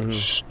Houston life.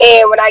 Hmm.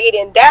 And when I get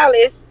in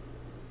Dallas,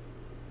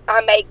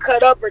 I may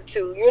cut up or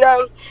two.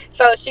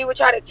 So she would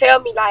try to tell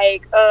me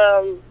like,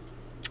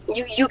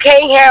 you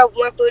can't have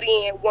one foot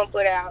in, one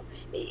foot out.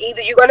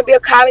 Either you're gonna be a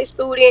college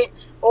student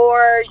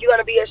or you're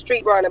gonna be a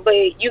street runner,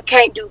 but you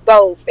can't do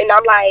both. And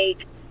I'm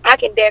like, I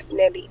can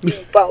definitely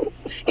do both.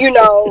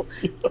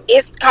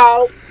 It's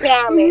called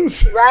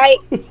balance, right?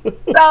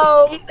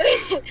 So,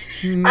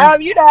 Hmm.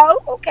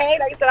 okay.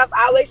 Like I said, I've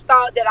always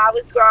thought that I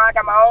was wrong. I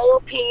got my own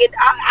opinion.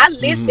 I Hmm.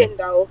 listen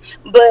though,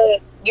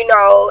 but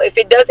if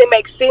it doesn't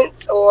make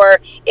sense or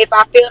if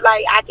I feel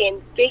like I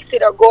can fix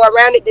it or go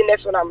around it, then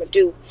that's what I'm gonna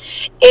do.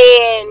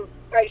 And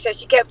like I said,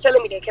 she kept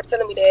telling me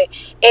that,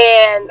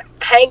 and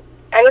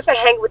I'm gonna say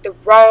hang with the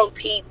wrong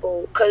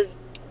people because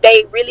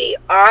they really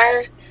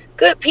are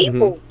good Hmm.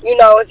 people.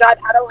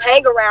 I don't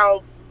hang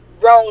around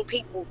wrong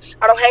people.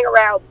 I don't hang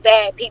around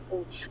bad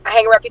people. I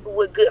hang around people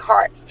with good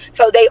hearts.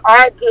 So they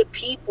are good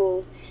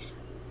people.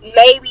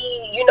 Maybe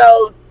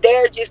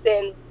they're just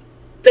in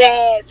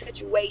bad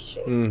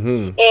situations,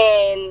 Hmm.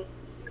 and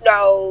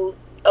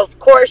of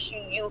course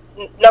you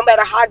no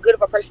matter how good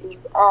of a person you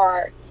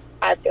are,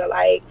 I feel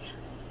like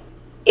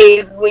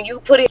if when you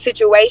put in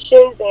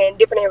situations and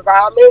different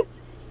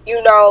environments,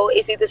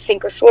 it's either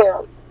sink or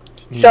swim.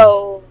 Hmm.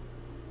 So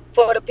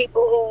for the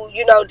people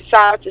who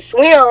decide to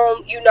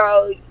swim,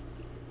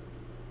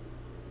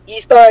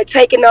 you start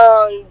taking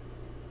on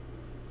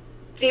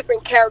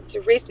different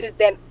characteristics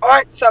that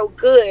aren't so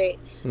good,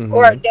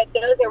 or that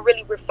doesn't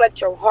really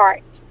reflect your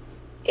heart,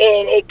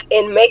 and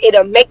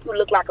it'll make you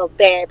look like a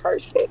bad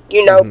person,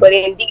 you know. But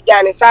in deep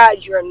down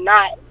inside, you're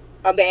not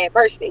a bad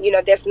person. You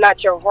know, that's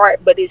not your heart,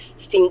 but it's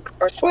sink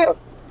or swim.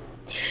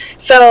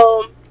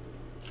 So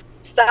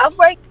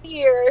sophomore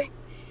year,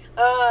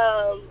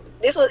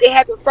 it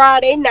happened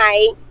Friday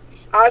night.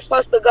 I was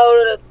supposed to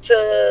go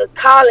to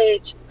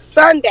college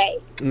Sunday.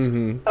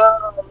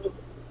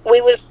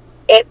 We was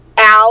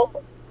out.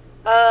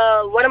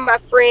 One of my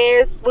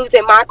friends, we was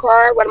in my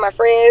car. One of my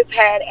friends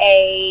had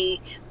a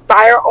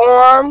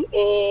firearm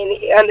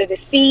under the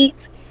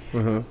seat.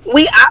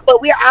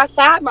 But we are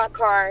outside my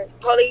car.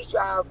 Police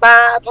drive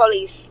by.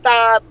 Police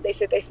stop. They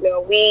said they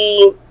smell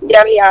weed.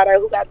 Yada yada.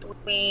 Who got the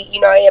weed? You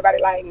know,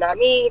 everybody like, not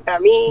me,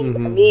 not me,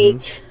 not me.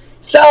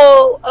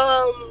 So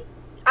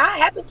I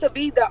happened to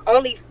be the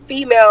only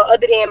female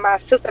other than my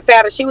sister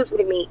Fada. She was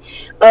with me,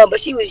 but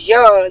she was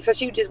young, so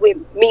she was just with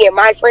me and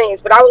my friends.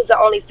 But I was the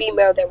only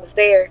female that was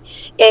there,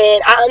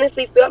 and I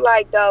honestly felt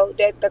like though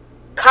that the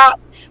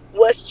cop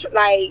was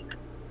like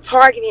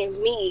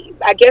targeting me.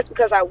 I guess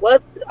because I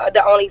was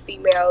the only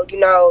female, you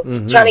know,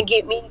 trying to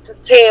get me to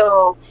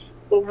tell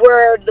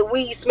where the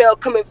weed smell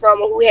coming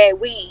from or who had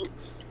weed.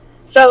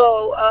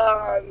 So,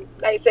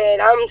 like I said,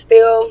 I'm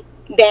still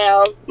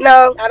down.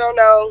 No, I don't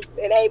know.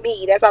 It ain't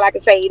me. That's all I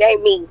can say. It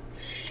ain't me.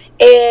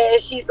 And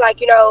she's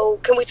like, you know,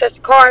 can we touch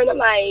the car? And I'm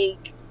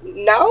like,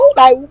 no.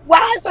 Like,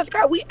 why touch the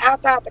car? We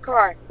outside the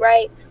car,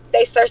 right?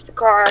 They searched the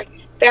car,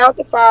 found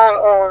the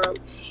firearm,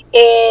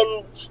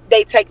 and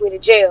they take me to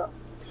jail.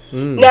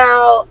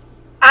 Now,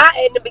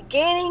 in the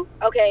beginning,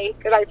 okay,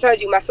 because I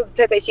told you, my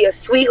sister Tete, she a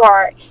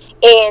sweetheart,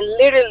 and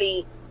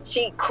literally,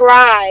 she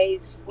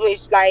cries when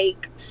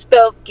like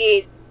stuff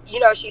get, you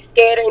know, she's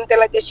scared or anything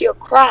like that. She'll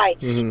cry,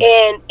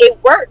 and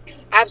it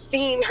works. I've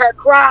seen her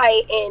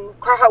cry and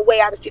cry her way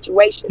out of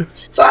situations.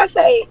 So I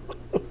say,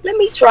 let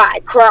me try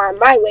crying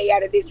my way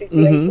out of this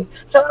situation.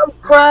 So I'm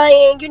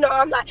crying, you know,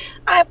 I'm like,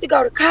 I have to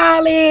go to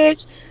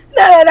college.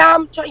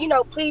 I'm trying, you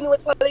know, pleading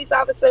with the police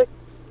officer.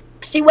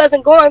 She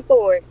wasn't going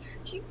for it.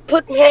 She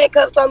put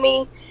handcuffs on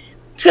me,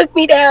 took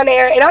me down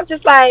there, and I'm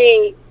just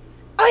like,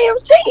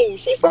 OMG,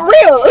 she for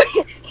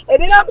real.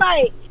 And then I'm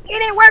like, it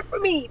didn't work for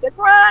me. The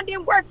crying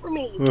didn't work for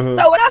me.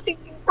 So when I see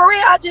for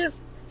real, I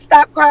just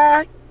stop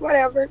crying.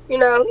 Whatever, you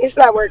know, it's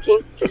not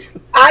working.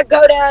 I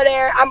go down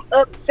there, I'm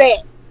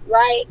upset,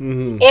 right?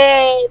 And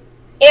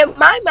in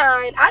my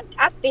mind,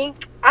 I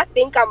think I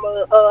think I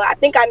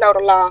know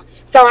the law.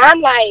 So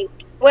I'm like,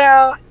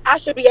 well, I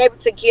should be able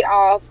to get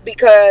off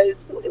because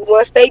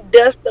once they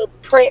dust the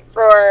print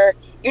for,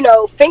 you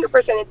know,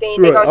 fingerprints and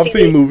anything, they're gonna I've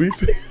seen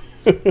movies.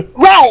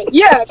 Right,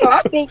 yeah. So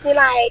I'm thinking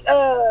like,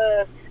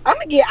 I'm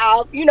gonna get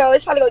off, you know,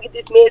 it's probably gonna get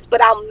dismissed, but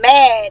I'm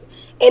mad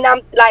and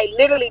I'm like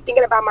literally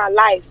thinking about my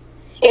life.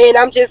 And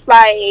I'm just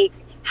like,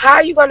 how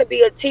are you gonna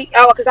be a teacher?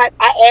 Oh, because I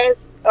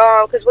asked,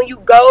 because when you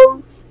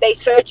go, they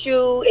search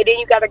you, and then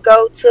you gotta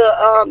go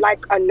to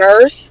like a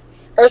nurse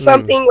or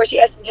something where she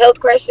asks you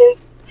health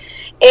questions.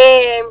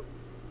 And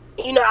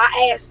you know,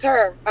 I asked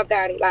her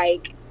about it,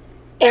 like,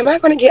 am I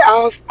gonna get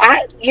off?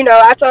 I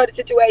told her the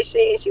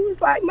situation, and she was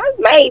like,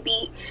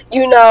 maybe,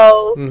 you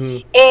know.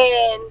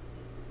 And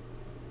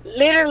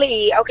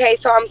literally, okay,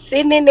 so I'm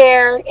sitting in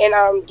there, and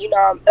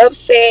I'm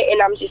upset, and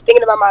I'm just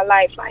thinking about my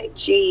life, like,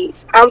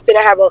 geez, I'm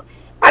finna have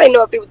I didn't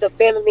know if it was a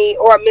felony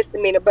or a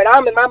misdemeanor, but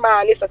I'm in my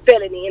mind, it's a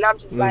felony, and I'm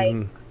just like,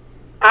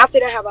 I'm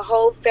finna have a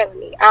whole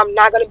felony. I'm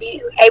not gonna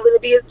be able to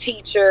be a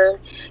teacher,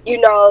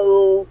 you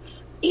know.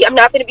 I'm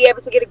not going to be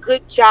able to get a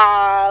good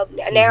job.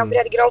 Now I'm going to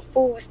have to get on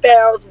food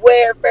stamps,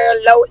 welfare,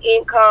 low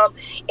income.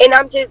 And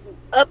I'm just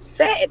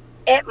upset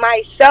at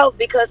myself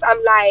because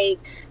I'm like,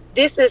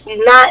 this is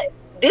not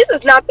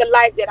the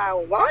life that I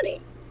wanted.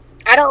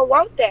 I don't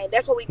want that.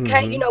 That's what we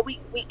came, you know, we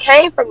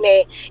came from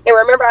that. And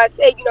remember I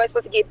said, you know, it's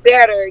supposed to get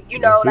better. You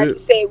know, you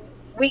said,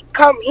 we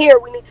come here,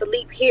 we need to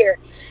leap here.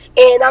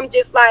 And I'm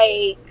just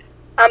like,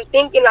 I'm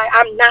thinking like,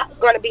 I'm not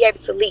going to be able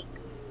to leap.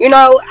 You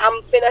know,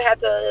 I'm finna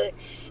have to...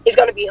 It's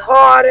going to be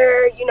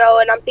harder, you know,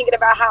 and I'm thinking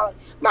about how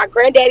my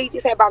granddaddy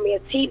just had bought me a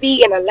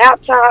TV and a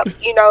laptop,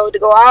 you know, to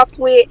go off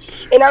with.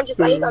 And I'm just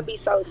like, he's going to be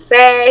so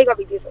sad. He's going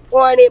to be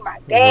disappointed. My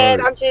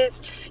dad, I'm just,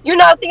 you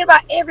know, thinking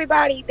about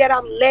everybody that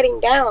I'm letting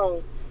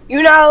down,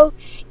 you know.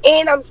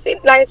 And I'm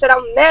sitting, like I said,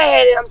 I'm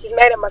mad, and I'm just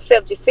mad at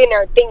myself, just sitting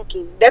there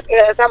thinking. That's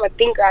because I'm a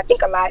thinker. I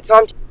think a lot. So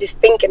I'm just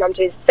thinking. I'm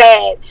just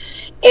sad.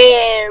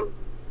 And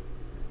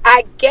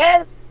I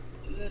guess,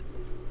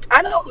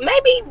 I don't know,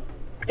 maybe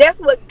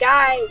that's what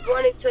God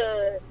wanted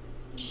to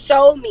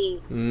show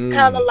me.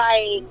 Kind of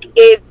like,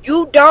 if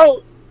you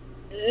don't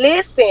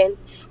listen,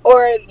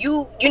 or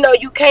you know,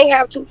 you can't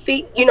have 2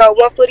 feet, you know,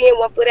 1 foot in,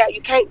 1 foot out.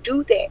 You can't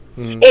do that.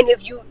 And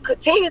if you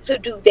continue to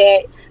do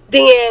that,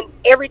 then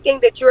everything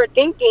that you're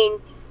thinking,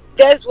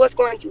 that's what's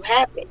going to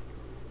happen.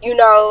 You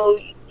know,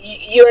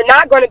 you're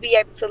not going to be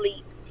able to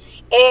leap.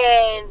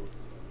 And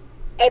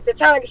at the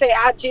time, like I said,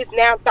 I just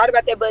now thought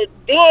about that, but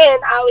then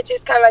I was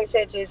just kind of like I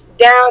said, just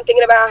down,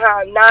 thinking about how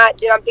I'm not.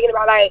 Then I'm thinking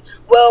about like,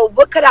 well,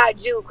 what could I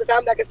do? Because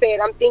I'm like I said,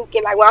 I'm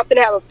thinking like, well, I'm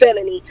gonna have a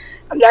felony.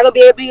 I'm not gonna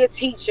be able to be a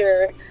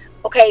teacher.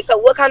 Okay, so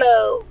what kind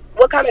of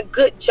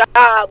good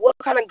job, what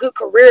kind of good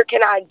career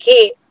can I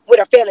get with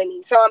a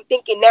felony? So I'm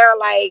thinking now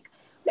like,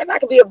 maybe I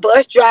could be a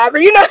bus driver.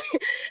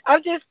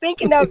 I'm just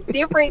thinking of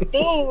different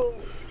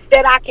things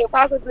that I can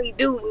possibly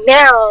do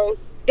now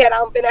that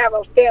I'm gonna have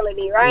a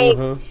felony, right?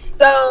 Uh-huh.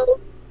 So,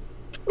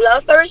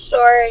 long story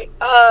short,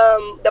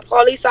 the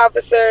police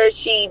officer,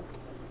 she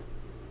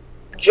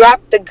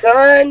dropped the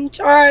gun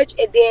charge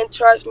and then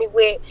charged me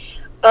with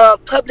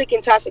public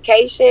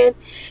intoxication,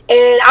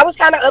 and I was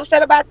kind of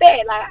upset about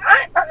that. Like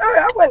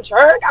I wasn't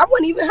drunk, I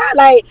wasn't even high,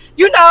 like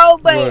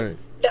but. Right.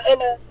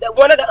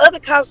 One of the other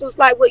cops was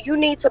like, well, you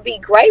need to be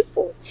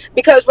grateful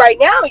because right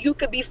now you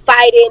could be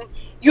fighting,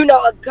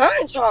 a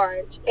gun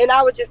charge. And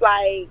I was just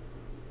like,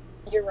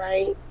 you're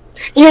right.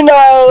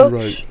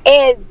 Right.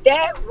 And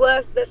that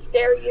was the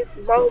scariest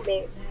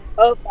moment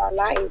of my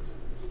life.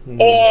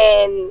 Mm.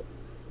 And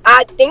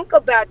I think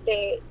about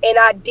that, and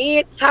I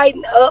did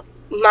tighten up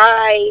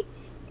my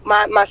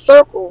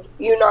circle,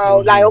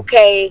 Mm-hmm. like,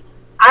 okay,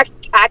 I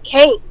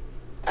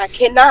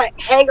cannot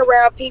hang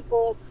around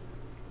people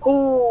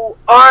who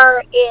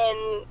are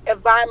in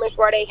environments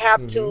where they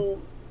have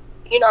to,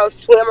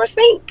 swim or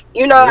sink.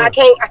 Yeah. I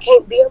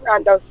can't be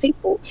around those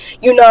people.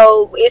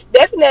 It's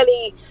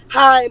definitely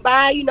high and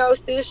by,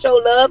 still show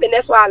love, and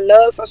that's why I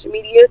love social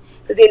media,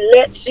 because it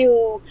lets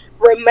you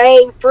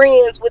remain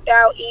friends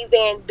without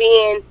even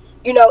being,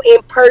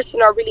 in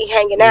person or really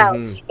hanging out.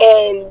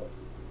 And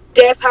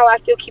that's how I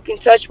still keep in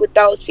touch with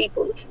those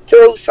people,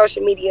 through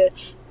social media.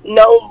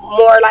 No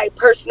more like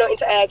personal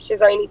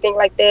interactions or anything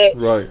like that.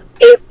 Right.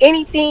 If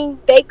anything,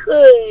 they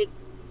could.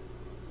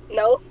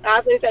 No, I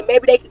was gonna say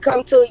maybe they could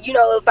come to,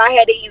 if I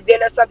had an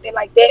event or something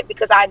like that,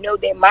 because I know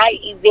that my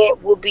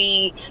event would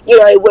be,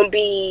 it wouldn't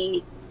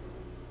be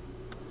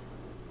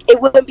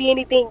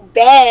anything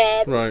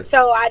bad. Right.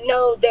 So I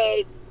know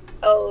that,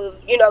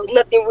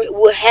 nothing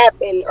would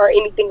happen or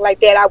anything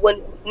like that.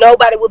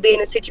 Nobody would be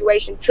in a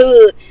situation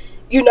to,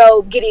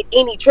 get in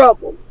any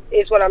trouble,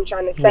 is what I'm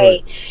trying to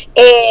say. Right.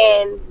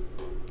 And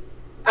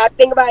I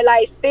think about it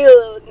like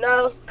still,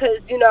 no,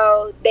 because,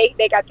 they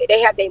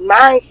have their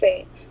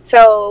mindset.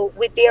 So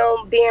with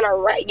them being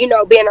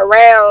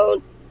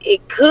around,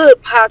 it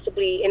could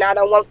possibly, and I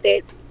don't want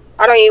that.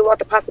 I don't even want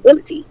the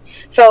possibility.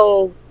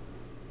 So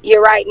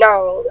you're right.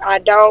 No, I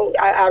don't.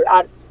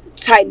 I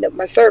tightened up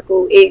my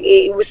circle.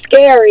 It was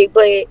scary,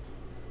 but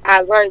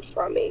I learned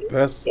from it.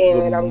 That's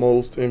and the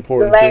most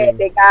important glad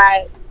thing. that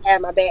God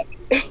had my back.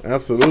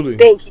 Absolutely.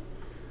 Thank you.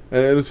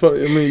 And it's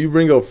funny. I mean, you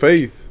bring up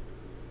faith.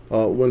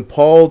 When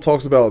Paul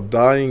talks about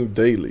dying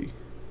daily,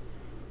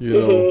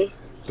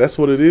 that's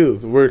what it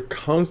is. We're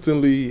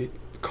constantly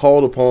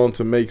called upon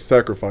to make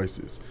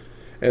sacrifices.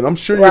 And I'm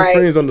sure your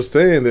friends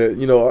understand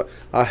that,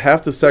 I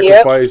have to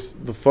sacrifice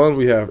the fun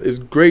we have. As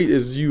great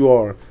as you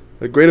are,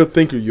 the greater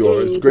thinker you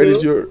are, as great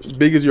as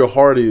big as your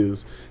heart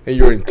is and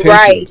your intentions.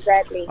 Right,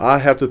 exactly. I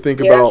have to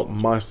think about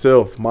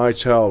myself, my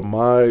child,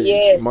 my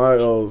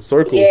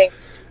circle. Yeah.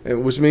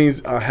 And which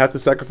means I have to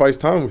sacrifice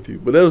time with you.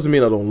 But that doesn't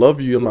mean I don't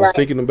love you. I'm not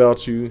thinking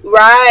about you.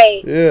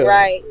 Right. Yeah.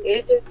 Right.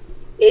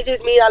 It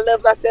just means I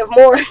love myself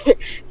more.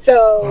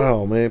 So.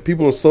 Wow, man.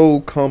 People are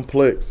so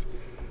complex.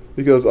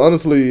 Because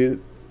honestly,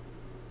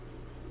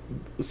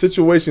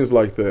 situations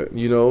like that,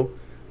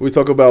 we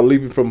talk about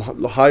leaping from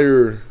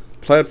higher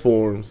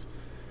platforms.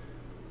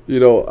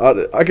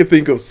 I could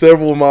think of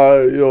several of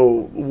my,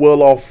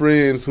 well-off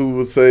friends who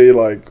would say,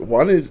 like,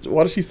 why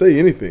did she say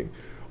anything?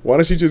 Why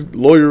didn't she just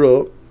lawyer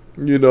up?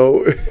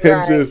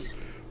 And just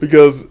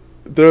because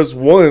there's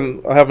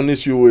one I have an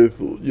issue with,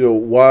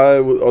 why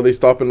are they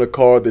stopping a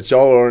car that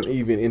y'all aren't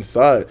even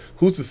inside?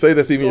 Who's to say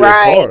that's even your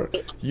car?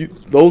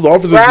 Those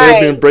officers may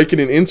have been breaking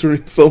and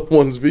entering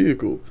someone's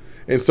vehicle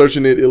and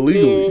searching it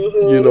illegally,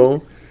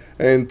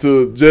 and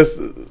to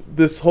just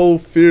this whole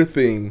fear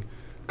thing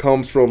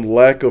comes from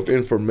lack of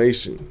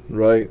information,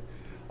 right?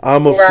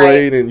 I'm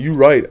afraid, and you're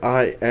right,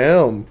 I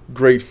am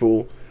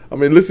grateful. I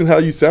mean, listen how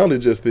you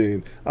sounded just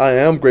then. I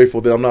am grateful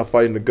that I'm not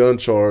fighting a gun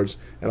charge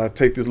and I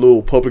take this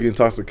little public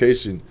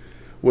intoxication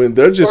when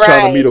they're just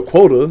trying to meet a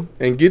quota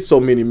and get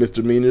so many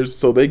misdemeanors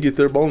so they get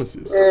their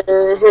bonuses.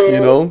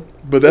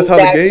 But that's how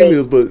the game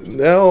is. But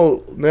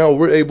now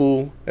we're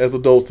able as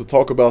adults to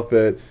talk about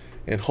that,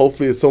 and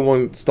hopefully if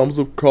someone stumbles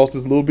across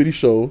this little bitty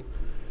show,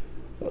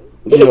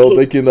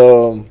 they can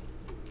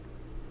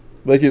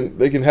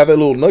have that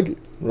little nugget,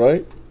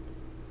 right?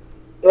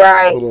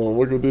 Right. Hold on,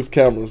 work with this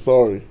camera.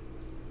 Sorry.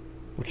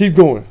 Keep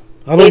going.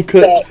 I don't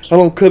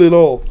cut it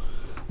all.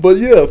 But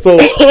yeah, so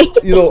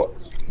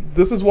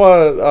this is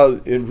why I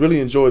really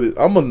enjoyed it.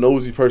 I'm a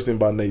nosy person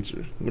by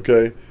nature.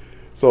 Okay,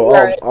 so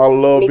I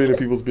love being in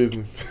people's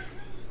business.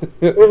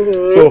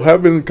 So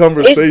having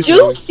conversations.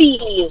 It's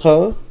juicy.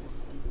 Huh?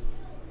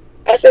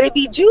 I said it'd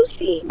be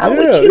juicy. I'm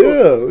with Yeah,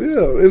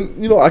 you. yeah.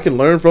 And I can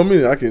learn from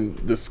it. I can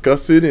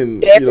discuss it,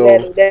 and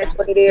Definitely, that's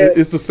what it is.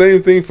 it's the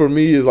same thing for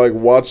me as like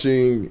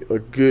watching a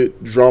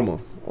good drama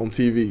on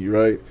TV,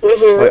 right? Like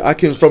Mhm. I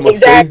can from a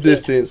safe Exactly.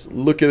 distance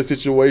look at a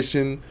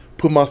situation,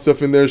 put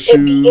myself in their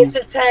And be shoes.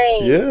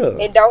 entertained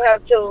Yeah. and don't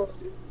have to.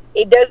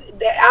 It does.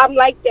 I'm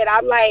like that. I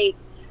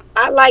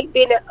like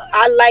being.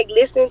 I like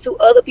listening to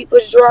other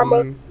people's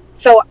drama, Hmm.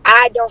 so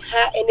I don't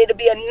have, and it'll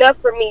be enough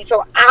for me,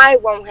 so I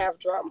won't have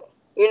drama.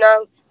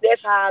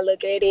 That's how I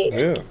look at it.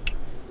 Yeah.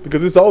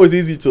 Because it's always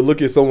easy to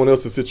look at someone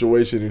else's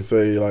situation and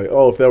say like,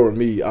 "Oh, if that were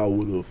me, I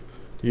would have,"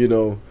 you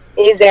know.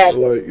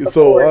 Exactly. Like Of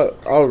so, course.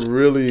 I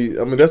really,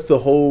 I mean, that's the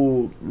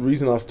whole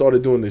reason I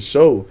started doing this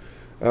show.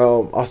 I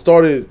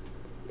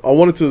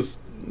wanted to,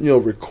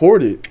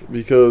 record it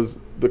because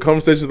the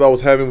conversations I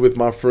was having with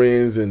my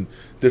friends and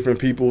different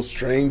people,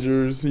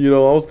 strangers, I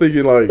was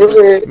thinking like,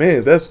 Hmm.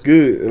 man, that's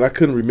good, and I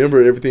couldn't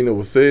remember everything that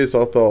was said,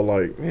 so I thought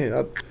like, man,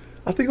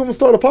 I think I'm gonna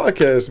start a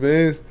podcast,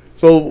 man,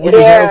 so we can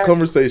have Yeah.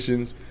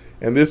 conversations,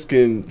 and this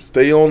can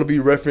stay on to be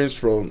referenced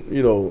from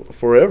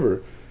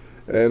forever,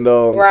 and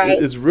Right.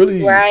 Right.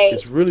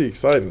 it's really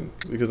exciting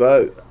because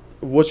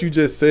what you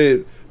just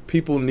said,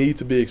 people need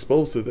to be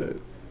exposed to that,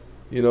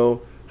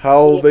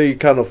 how Yeah. they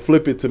kind of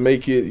flip it to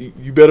make it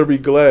you better be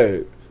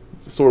glad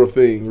sort of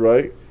thing,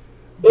 right?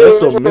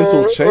 That's a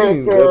mental Mhm.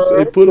 chain that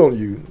they Mhm. put on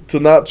you to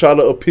not try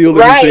to appeal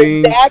Right. anything.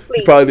 You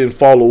Exactly. probably didn't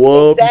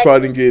follow up. You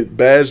probably Exactly. didn't get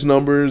badge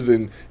numbers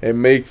and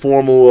make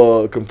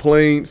formal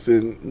complaints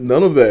and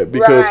none of that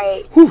because,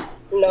 Right. whew,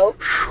 Nope.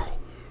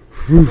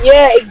 whew,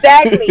 Yeah.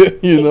 Exactly.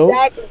 you know,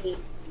 Exactly.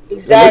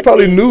 and they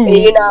probably Exactly. And, knew.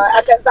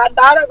 because I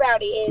thought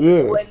about it, and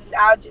Yeah. when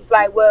I was just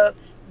like, well,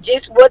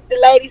 just what the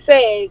lady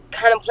said,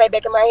 kind of play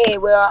back in my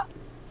head. Well,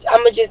 I'm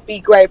gonna just be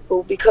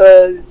grateful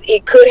because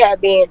it could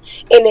have been,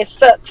 and it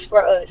sucks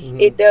for us. Hmm.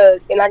 It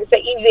does, and like I said,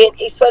 even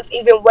it sucks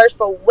even worse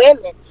for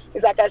women.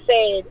 Because like I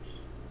said,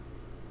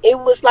 it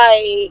was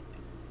like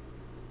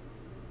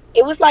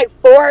it was like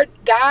four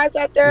guys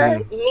out there,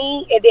 Hmm.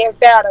 me and then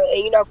Fata,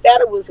 and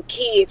Fata was a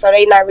kid, so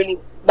they not really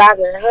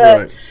bothering her.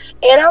 Right.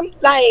 And I'm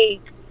like,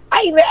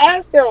 I even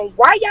asked them,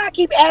 why y'all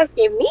keep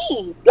asking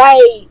me?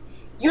 Like,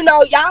 y'all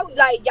know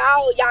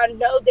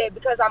that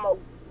because I'm a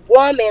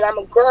woman, I'm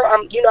a girl,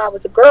 I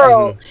was a Hmm.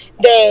 girl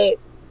that,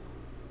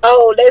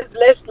 oh,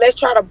 let's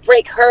try to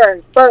break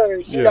her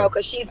first, Yeah.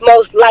 because she's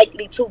most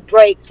likely to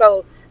break.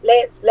 So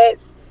let's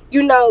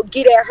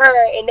get at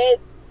her, and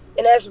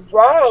that's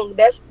wrong.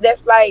 That's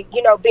like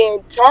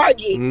being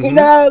target. Hmm.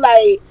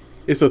 Like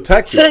It's a to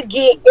tactic.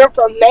 get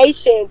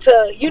information to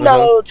Uh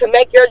huh. to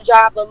make your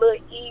job a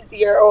little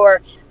easier,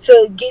 or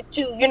to get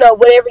you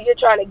whatever you're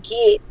trying to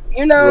get.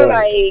 Right.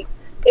 Like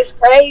it's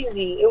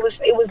crazy. It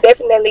was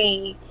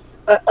definitely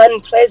an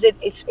unpleasant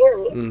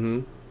experience. Hmm.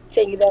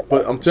 Tell you that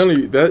But I'm much. telling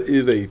you, that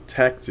is a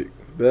tactic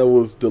that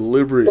was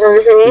deliberate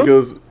Mhm.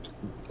 because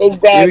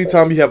Exactly.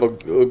 anytime you have a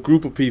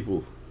group of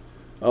people,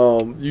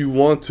 you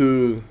want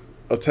to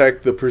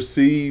attack the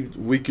perceived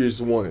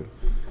weakest one,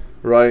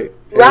 right?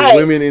 And Right.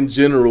 women in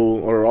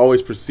general are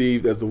always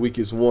perceived as the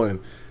weakest one.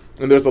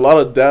 And there's a lot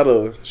of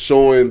data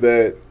showing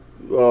that,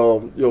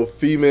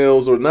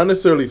 females, or not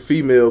necessarily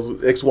females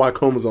with XY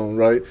chromosome,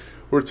 right?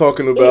 We're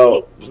talking Mhm.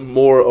 about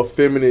more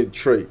effeminate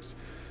traits,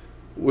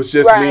 which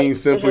just Right.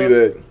 means simply Mhm.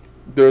 that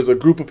there's a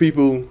group of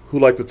people who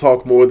like to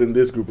talk more than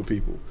this group of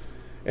people,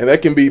 and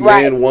that can be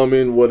Right. man,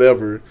 woman,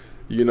 whatever,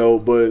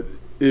 but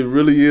it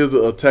really is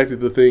a tactic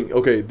to think,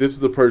 okay, this is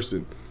the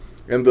person,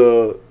 and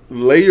the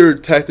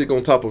layered tactic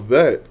on top of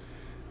that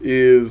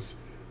is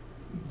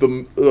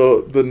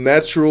the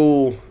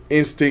natural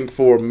instinct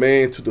for a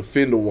man to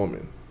defend a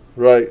woman,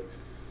 right?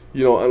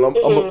 And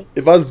Mhm.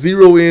 if I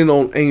zero in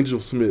on Angel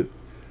Smith,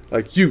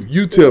 like you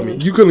tell me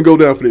Mhm. you couldn't go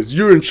down for this,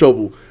 you're in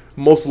trouble.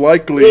 Most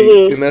likely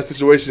Mhm. in that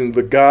situation,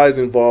 the guys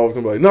involved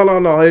can be like, no, no,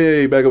 no,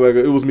 hey, back up,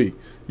 it was me.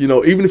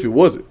 Even if it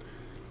wasn't,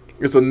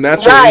 it's a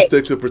natural Right.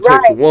 instinct to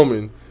protect the Right.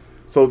 woman.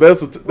 So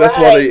that's why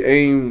Right. they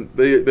aim.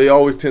 They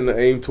always tend to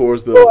aim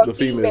towards For a the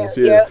female. females.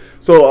 Yeah. Yep.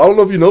 So I don't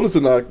know if you noticed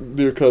or not,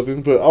 dear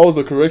cousin, but I was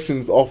a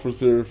corrections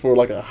officer for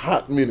like a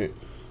hot minute.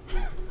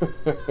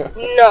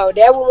 No,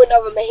 that one went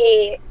over my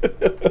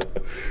head.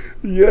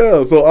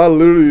 Yeah, so I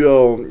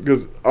literally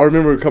because I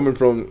remember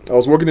I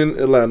was working in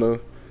Atlanta,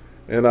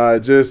 and I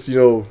just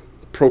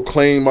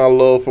proclaimed my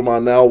love for my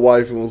now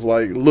wife and was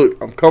like, look,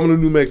 I'm coming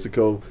to New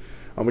Mexico,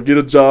 I'm gonna get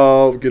a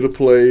job, get a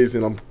place,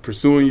 and I'm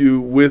pursuing you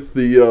with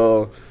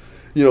the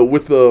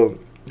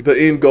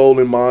end goal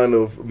in mind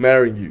of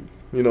marrying you.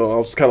 I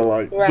was kind of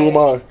like doing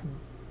Right.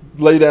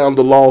 my lay down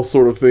the law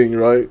sort of thing,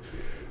 right?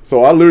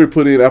 So I literally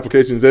put in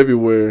applications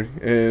everywhere,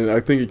 and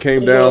I think it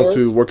came down Mhm.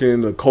 to working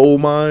in a coal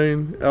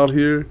mine out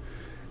here,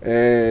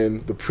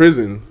 and the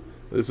prison.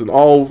 It's an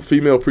all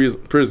female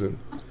prison,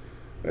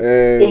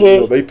 and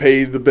Mhm. they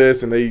paid the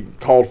best, and they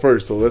called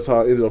first, so that's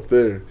how I ended up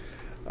there.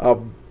 I,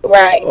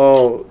 Right.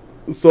 uh,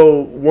 so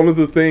one of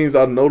the things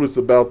I noticed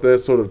about that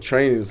sort of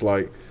training is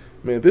like,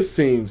 man, this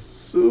seems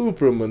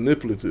super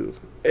manipulative.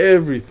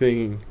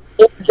 Everything,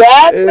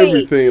 Exactly.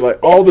 everything, like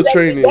all That's the that's the,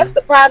 training. that's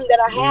the problem that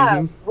I Hmm.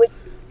 have with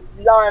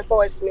law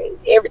enforcement.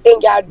 Everything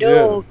y'all Yeah,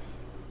 do,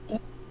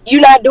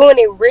 you're not doing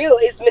it real.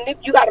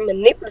 You got to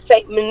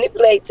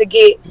manipulate to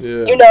get,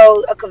 yeah,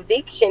 a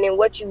conviction and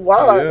what you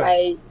want. yeah.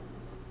 Like,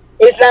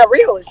 it's not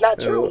real. It's not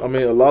And true. I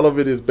mean, a lot of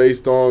it is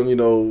based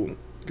on,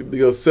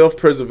 because self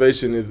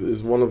preservation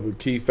is one of the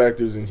key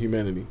factors in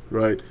humanity,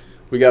 right?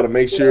 We got to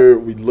make Yeah. sure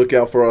we look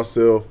out for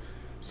ourselves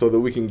so that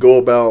we can go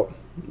about,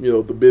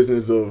 the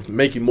business of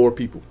making more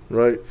people,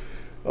 right?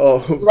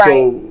 Right.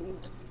 So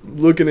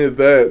looking at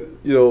that,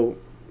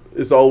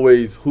 it's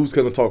always who's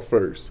going to talk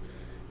first.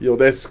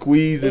 That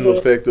squeezing Hmm.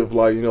 effect of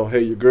like,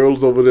 hey, your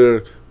girl's over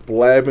there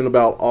blabbing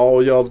about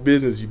all y'all's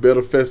business. You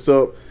better fess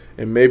up,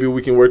 and maybe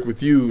we can work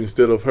with you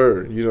instead of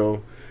her.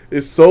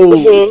 It's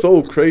Hmm.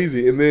 so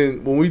crazy. And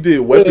then when we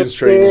did weapons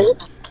training,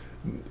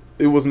 Hmm.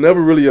 it was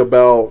never really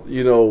about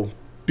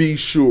be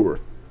sure,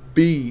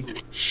 be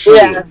sure.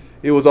 Yeah.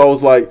 It was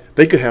always like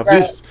they could have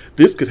Right.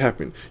 this could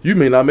happen. You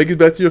may not make it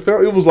back to your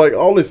family. It was like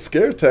all this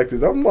scare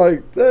tactics. I'm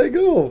like, there you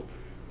go.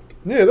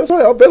 Yeah, that's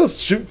right. I better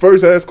shoot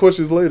first, ask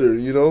questions later.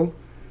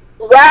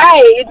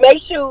 Right. It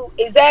makes you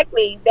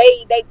exactly.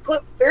 They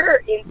put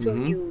fear into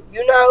Mm-hmm. you.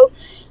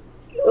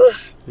 Ugh.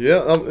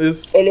 Yeah,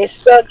 it's And it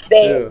sucks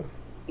that yeah.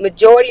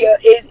 majority of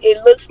it.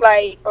 It looks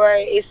like, or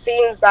it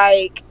seems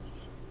like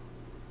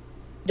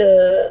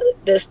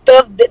the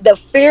stuff, the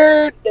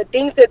fear, the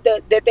things that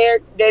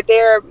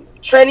they're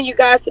training you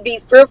guys to be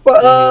fearful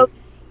Mm-hmm. of.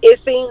 It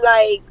seems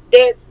like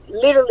that's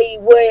literally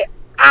what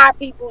our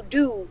people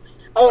do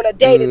on a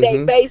day-to-day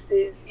Mm-hmm.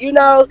 basis.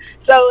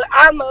 So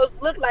I almost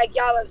look like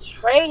y'all are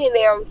training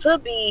them to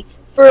be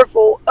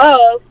fearful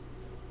of,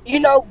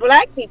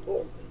 black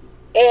people.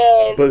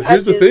 And But I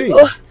here's the just, thing.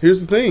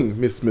 Here's the thing,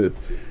 Miss Smith.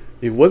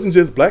 It wasn't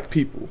just black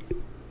people.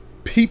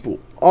 People,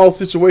 all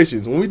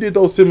situations. When we did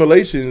those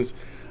simulations,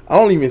 I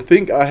don't even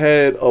think I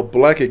had a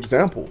black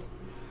example.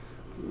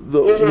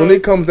 When mhm,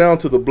 it comes down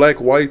to the black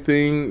white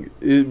thing,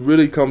 it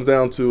really comes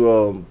down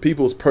to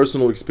people's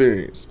personal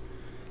experience.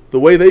 The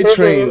way they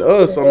train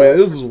mhm, us, I mean, mhm.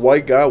 this is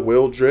white guy,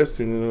 well dressed,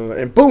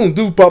 and boom,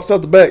 dude pops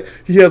out the back.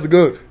 He has a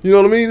gun. You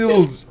know what I mean?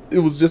 It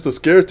was just a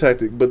scare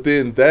tactic. But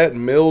then that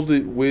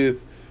melded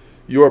with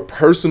your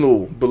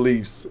personal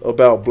beliefs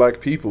about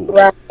black people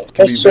Right.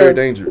 can be That's very true. That's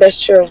dangerous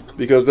true.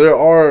 because there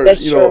are,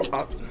 That's true.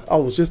 I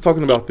was just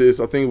talking about this,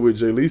 I think, with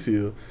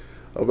Jalicia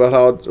about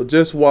how I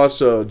just watched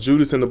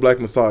Judas and the Black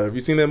Messiah. Have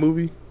you seen that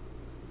movie?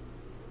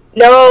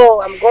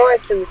 No, I'm going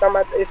to.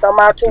 It's on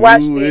my to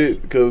watch Do list.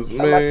 it, because It's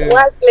on my to man,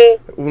 watch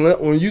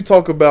list. when you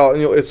talk about,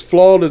 as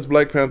flawed as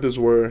Black Panthers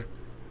were,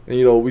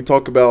 and we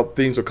talk about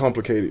things are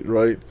complicated,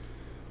 right?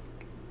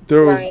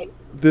 There was Right.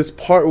 this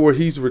part where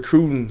he's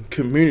recruiting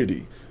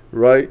community,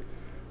 right?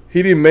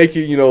 He didn't make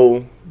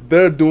it,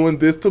 they're doing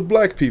this to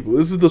black people.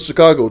 This is the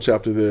Chicago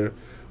chapter there.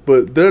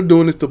 But they're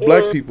doing this to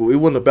black Hmm. people. It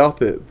wasn't about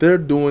that. They're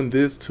doing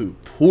this to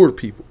poor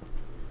people.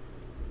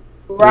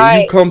 When you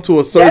Right. come to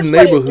a certain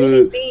That's what it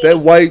really neighborhood, that be.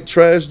 white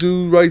trash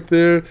dude right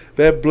there,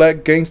 that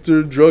black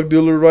gangster drug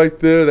dealer right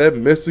there, that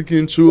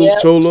Mexican Yep.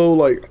 cholo,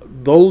 like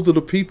those are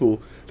the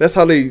people. That's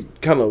how they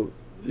kind of,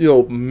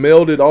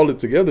 melded all it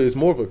together. It's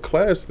more of a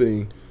class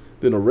thing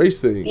than a race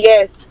thing.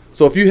 Yes.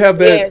 So if you have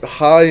that Yes.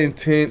 high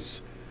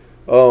intense,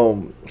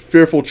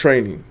 fearful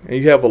training,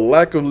 and you have a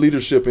lack of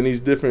leadership in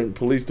these different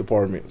police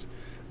departments,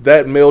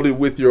 that melded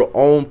with your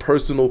own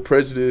personal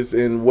prejudice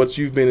and what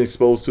you've been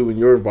exposed to in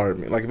your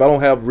environment. Like if I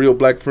don't have real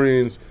black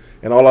friends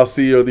and all I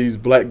see are these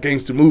black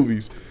gangster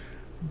movies,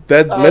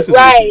 that messes with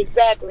Right. you.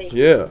 Exactly.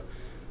 Yeah.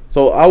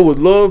 So I would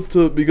love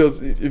to,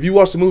 because if you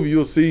watch the movie,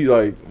 you'll see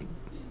like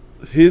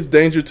his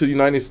danger to the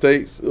United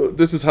States.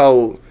 This is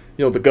how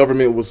the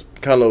government was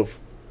kind of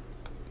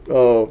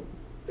uh,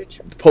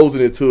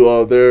 posing it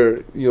to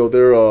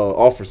their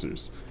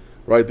officers,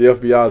 right? The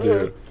FBI Hmm.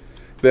 there,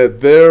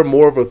 that they're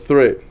more of a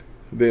threat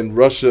than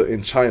Russia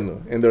and China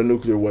and their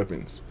nuclear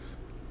weapons.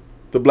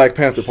 The Black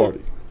Panther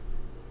Party,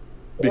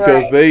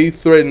 because Right. they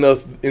threaten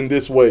us in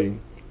this way.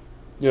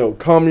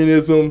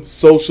 Communism,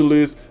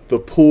 socialists, the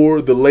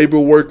poor, the labor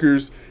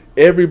workers,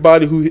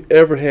 everybody who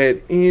ever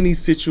had any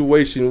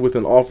situation with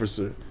an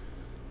officer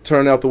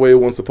turned out the way it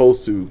was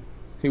supposed to.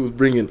 He was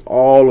bringing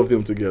all of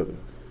them together.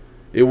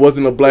 It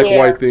wasn't a black Yeah.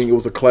 white thing. It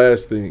was a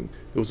class thing.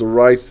 It was a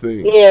rights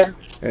thing, Yeah.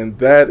 and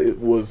that it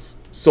was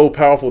so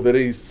powerful that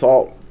he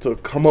sought to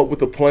come up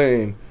with a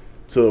plan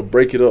to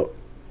break it up.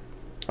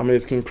 I mean,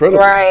 it's incredible.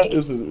 Right.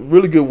 It's a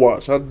really good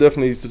watch. I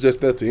definitely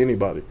suggest that to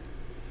anybody.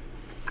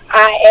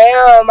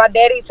 I am. My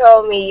daddy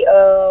told me,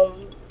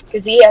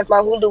 cause he has my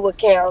Hulu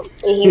account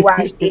and he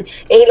watched it,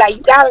 and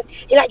you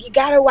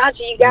gotta watch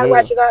it. You gotta Yeah,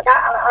 watch it. Like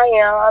I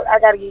am.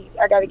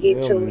 I gotta get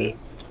yeah, to man. it.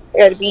 I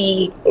gotta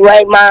be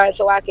right mind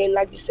so I can,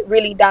 like you said,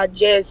 really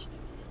digest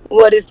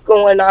what is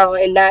going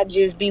on and not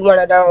just be one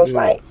of those Yeah.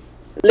 like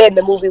letting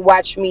the movie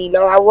watch me.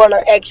 No, I want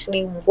to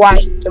actually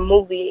watch the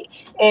movie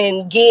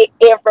and get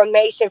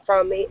information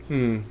from it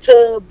Hmm.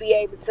 to be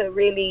able to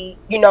really,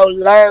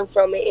 learn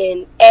from it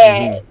and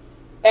Mm-hmm.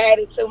 add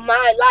it to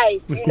my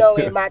life,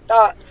 and my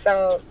thoughts.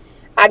 So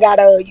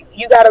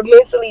you gotta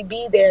mentally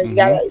be there. You Mm-hmm.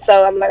 gotta.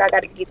 So I'm like, I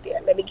gotta get there.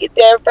 Let me get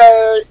there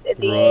first, and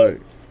then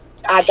Right.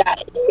 I got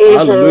it.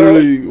 I Mhm.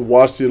 literally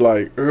watched it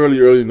like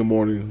early in the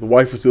morning. The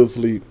wife was still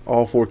asleep.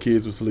 All four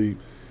kids were asleep,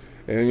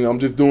 and I'm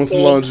just doing some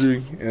Yeah.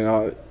 laundry.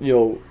 And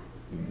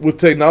with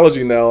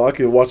technology now, I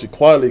can watch it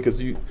quietly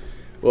because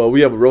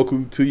we have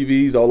Roku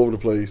TVs all over the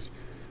place.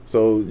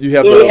 So you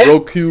have the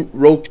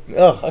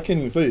Yeah. I can't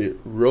even say it.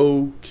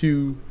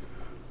 Roku,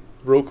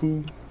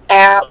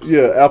 Out.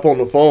 yeah, app on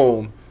the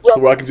phone, to Well,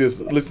 where I can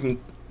just listen,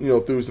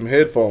 through some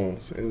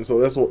headphones, and so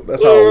that's how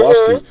I watched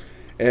mhm. it.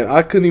 And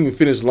I couldn't even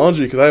finish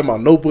laundry because I had my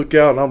notebook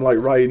out and I'm like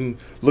writing,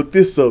 look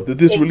this up. Did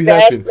this really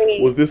happen? Exactly.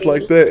 Was this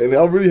like that? And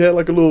I really had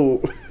like a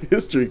little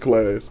history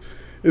class.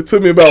 It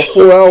took me about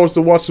 4 hours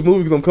to watch the movie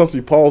because I'm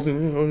constantly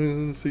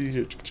pausing. Let's see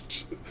here.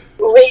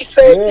 Yeah,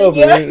 Researching.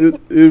 Yeah. man,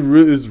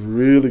 is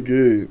really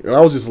good. And I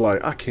was just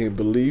like, I can't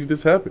believe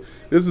this happened.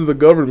 This is the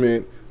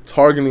government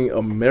targeting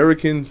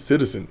American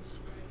citizens.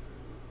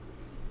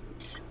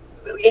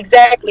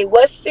 Exactly.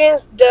 What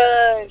sense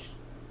does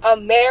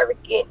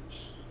American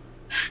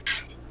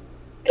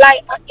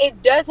like?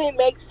 It doesn't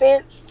make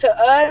sense to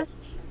us,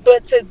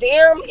 but to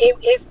them,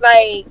 it's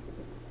like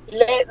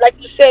like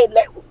you said,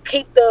 like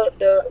keep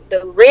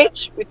the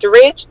rich with the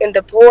rich and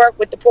the poor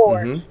with the poor.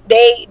 Mm-hmm.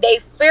 They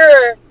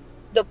fear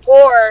the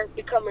poor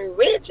becoming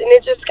rich, and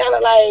it's just kind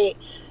of like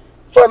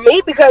for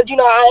me because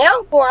I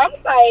am poor. I'm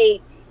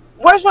like,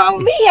 what's wrong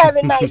with me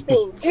having nice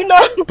things?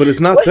 But it's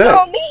not What's that.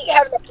 wrong with me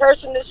having a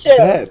person to share?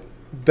 That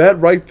that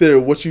right there,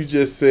 what you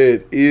just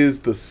said, is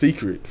the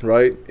secret,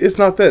 right? It's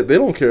not that they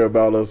don't care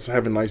about us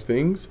having nice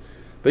things.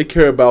 They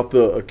care about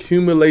the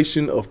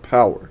accumulation of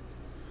power.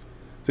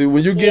 See,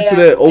 when you get to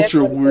Yeah, that that's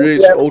ultra what it is.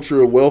 rich, Yep.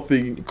 ultra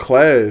wealthy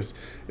class,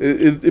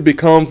 it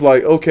becomes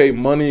like, okay,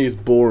 money is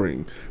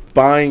boring.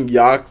 Buying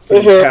yachts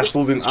and Mhm.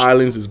 castles and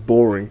islands is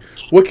boring.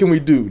 What can we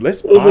do?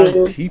 Let's buy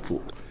Mhm.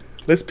 people.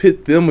 Let's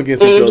pit them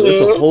against each other. It's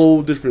a Mhm.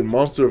 whole different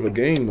monster of a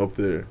game up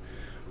there.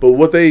 But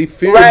what they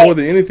fear more Right.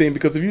 than anything,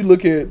 because if you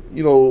look at,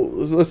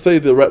 let's say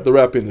the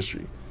rap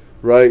industry,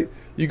 right?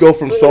 You go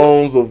from Mhm.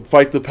 songs of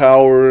fight the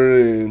power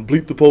and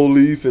bleep the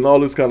police and all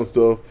this kind of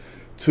stuff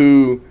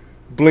to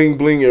bling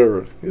bling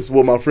era. It's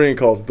what my friend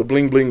calls it, the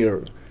bling bling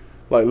era.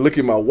 Like, look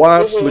at my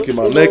watch, Mhm. look at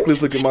my Mhm.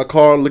 necklace, look at my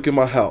car, look at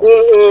my house,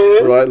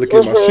 Mhm. right? Look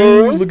at my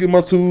shoes, Mhm. look at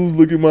my tools,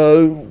 look at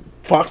my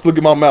fox, look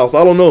at my mouse.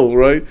 I don't know,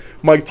 right?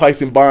 Mike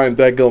Tyson buying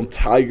daggum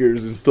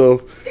tigers and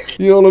stuff.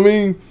 You know what I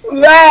mean?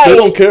 They don't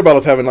Right. care about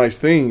us having nice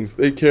things.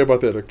 They care about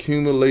that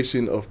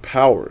accumulation of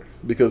power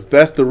because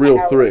that's the real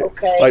Power. threat.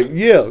 Okay. Like,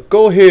 yeah,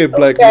 go ahead,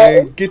 black Okay.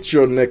 man, get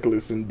your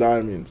necklace and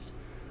diamonds.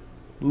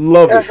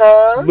 Love Uh it.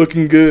 huh.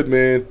 Looking good,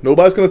 man.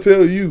 Nobody's gonna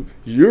tell you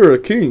you're a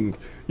king.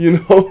 You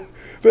know,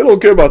 they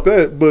don't care about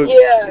that. But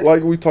Yeah.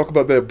 like we talk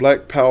about that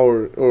Black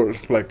Power,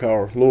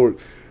 Lord,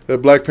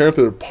 that Black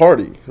Panther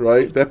party,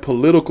 right? That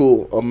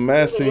political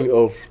amassing Mhm.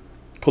 of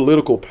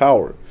political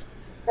power.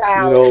 You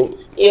Power. know,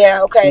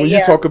 Yeah. Okay. when you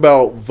Yeah. talk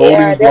about Yeah. voting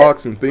That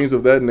blocks and things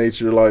of that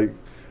nature, like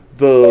that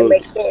the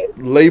makes sense.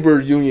 labor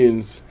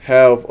unions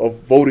have a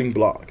voting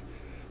block.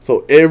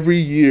 So every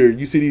year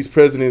you see these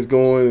presidents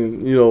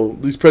going,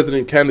 these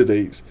president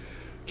candidates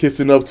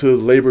kissing up to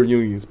labor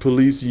unions,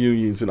 police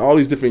unions, and all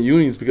these different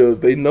unions because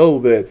they know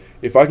that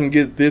if I can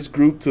get this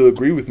group to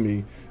agree with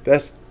me,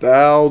 that's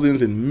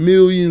thousands and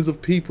millions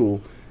of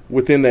people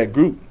within that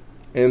group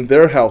and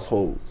their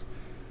households.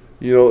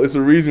 It's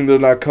a reason they're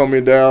not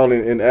coming down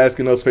and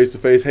asking us face to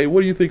face, hey,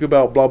 what do you think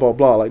about blah, blah,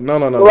 blah? Like, no,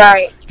 no, no, no.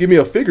 Right. Give me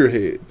a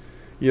figurehead.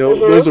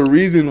 There's Mhm. a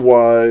reason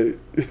why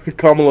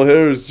Kamala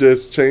Harris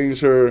just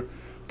changed her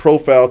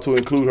profile to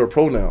include her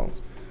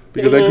pronouns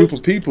because that group Mhm.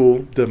 of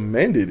people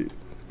demanded it.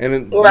 And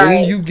then when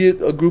Right. you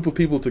get a group of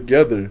people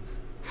together,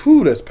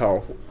 whew, that's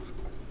powerful.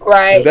 And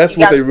Right. that's You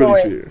what got they a really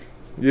point. fear.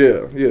 Yeah,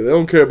 yeah. They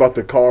don't care about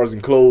the cars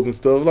and clothes and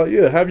stuff. Like,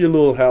 yeah, have your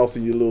little house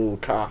and your little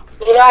car.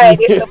 Right.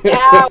 It's the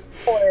power.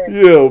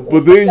 Yeah, but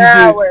It's the then you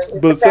power. get, It's the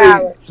but say,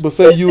 power. but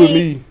say But you and see,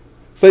 me,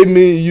 say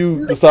me and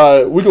you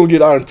decide we're gonna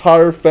get our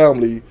entire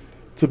family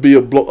to be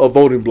a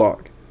voting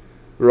block,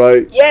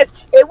 right? yes.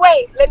 And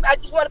wait. I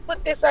just want to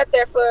put this out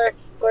there for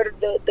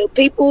the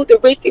people, the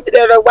rich people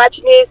that are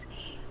watching this.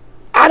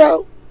 I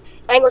don't.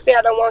 I ain't gonna say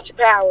I don't want your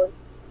power.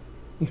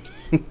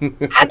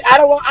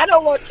 I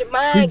don't want your We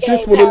mind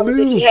just game want to power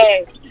that you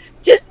live, have.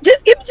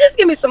 Just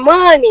give me some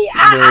money.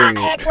 I man.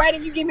 act right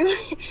if you give me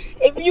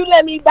if you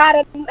let me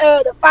buy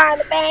the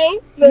finer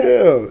things. Look,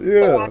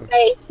 Yeah, so I yeah.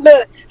 say,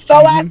 look, so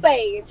I Hmm.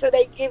 say until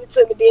they give it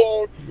to me,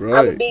 then I'm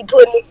gonna Right. be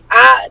putting it.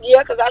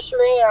 Yeah, cause I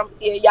sure am.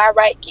 Yeah, y'all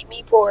right. Keep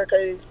me poor,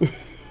 cause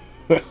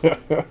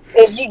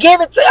if you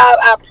give it to,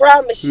 I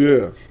promise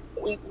you,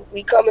 Yeah,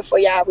 we coming for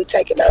y'all. We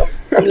taking over.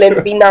 I'm letting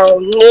it be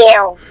known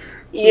now.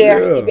 Yeah,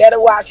 you yeah. better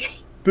watch it.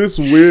 This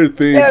weird You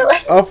thing. better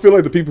watch. I feel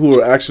like the people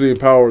who are actually in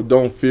power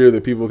don't fear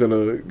that people are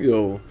gonna,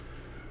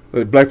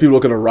 that black people are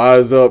gonna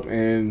rise up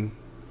and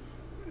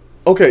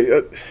okay,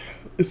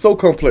 it's so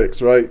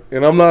complex, right?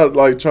 And I'm not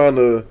like trying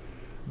to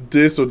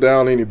diss or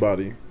down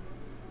anybody,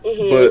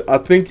 Mhm. but I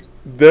think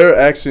their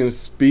actions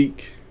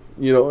speak.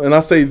 And I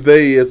say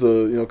they as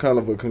a kind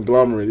of a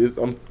conglomerate.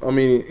 I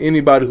mean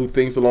anybody who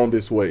thinks along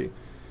this way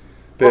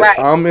that Right.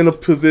 I'm in a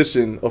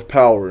position of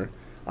power.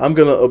 I'm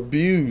gonna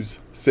abuse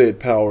said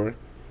power.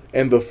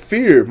 And the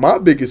fear, my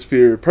biggest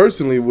fear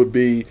personally would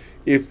be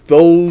if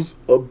those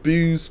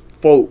abused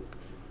folk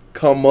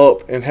come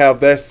up and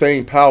have that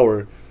same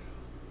power,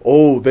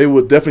 oh, they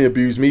would definitely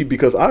abuse me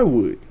because I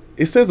would.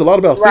 It says a lot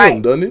about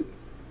them, doesn't it?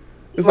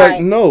 It's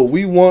like, no,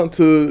 we want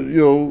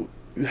to,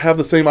 have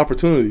the same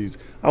opportunities.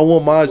 I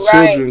want my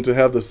children to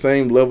have the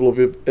same level of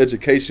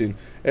education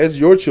as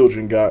your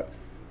children got,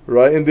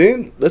 right? And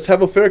then let's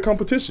have a fair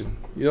competition.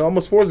 I'm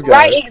a sports guy.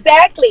 Right,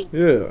 exactly.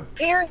 Yeah.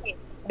 Period.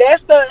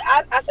 That's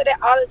I say that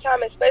all the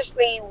time,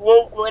 especially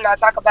when I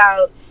talk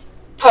about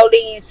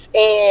police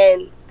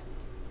and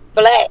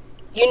black.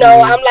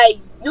 I'm like,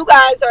 you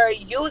guys are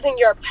using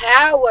your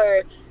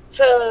power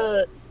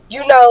to,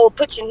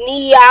 put your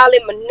knee all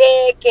in my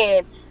neck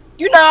and,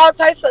 all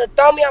types of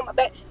throw me on my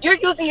back. You're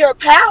using your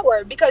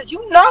power because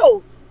good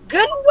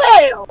and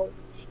well,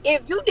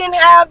 if you didn't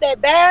have that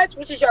badge,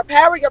 which is your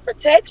power, your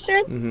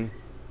protection,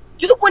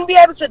 you wouldn't be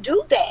able to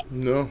do that.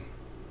 No.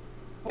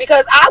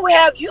 Because I would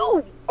have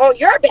you on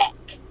your back,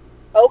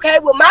 okay,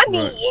 with my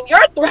knee in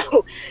your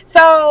throat.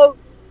 So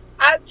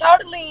I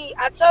totally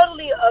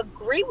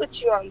agree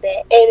with you on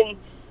that. And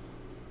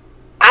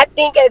I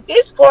think at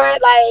this point,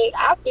 like,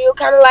 I feel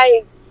kind of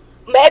like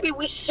maybe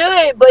we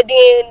should, but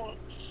then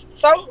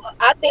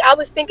I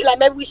was thinking like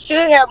maybe we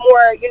should have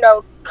more,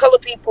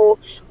 colored people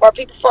or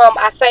people from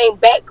our same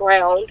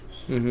background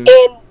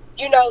in,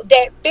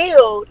 that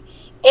field.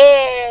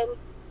 And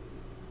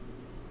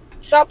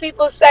some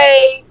people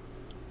say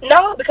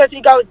no, because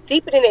it goes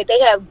deeper than that. They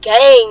have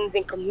gangs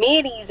and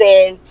committees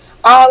and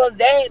all of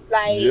that,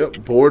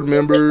 like board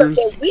members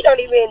that we don't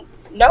even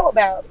know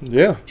about.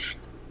 Yeah.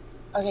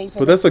 Okay.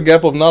 But that's a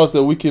gap of knowledge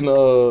that we can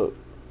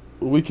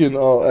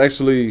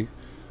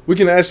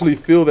actually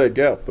fill that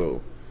gap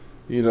though.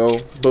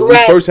 But we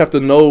first have to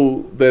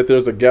know that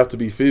there's a gap to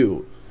be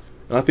filled.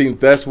 And I think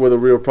that's where the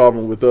real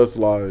problem with us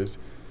lies.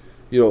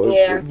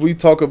 If we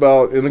talk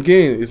about, and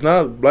again, it's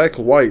not black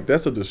and white,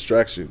 that's a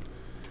distraction.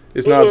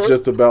 It's not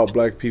just about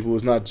black people.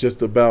 It's not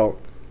just about,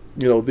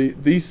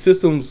 these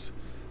systems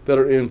that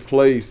are in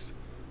place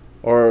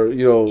are,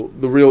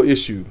 the real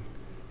issue.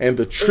 And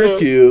the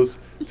trick is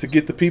to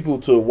get the people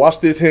to watch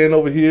this hand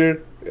over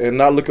here and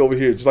not look over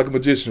here, just like a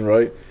magician,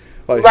 right?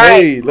 Like,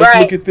 hey, let's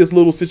look at this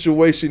little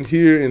situation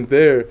here and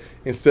there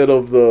instead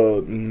of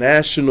the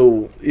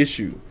national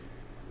issue.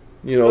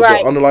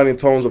 The underlying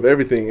tones of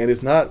everything. And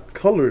it's not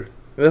color.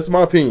 That's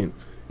my opinion.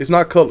 It's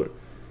not color.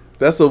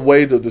 That's a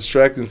way to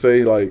distract and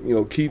say, like,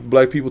 keep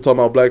black people talking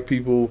about black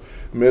people,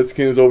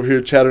 Mexicans over here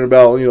chattering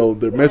about,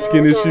 their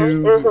Mexican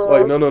issues.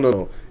 Like,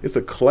 no. It's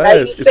a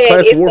class. It's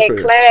class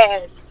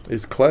warfare.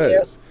 It's class.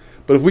 Yep.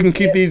 But if we can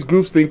keep these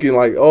groups thinking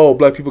like, oh,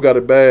 black people got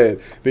it bad,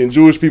 then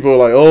Jewish people are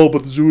like, oh,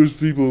 but the Jewish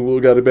people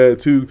got it bad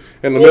too,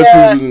 and the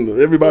Mexicans and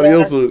everybody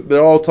else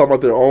they're all talking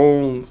about their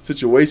own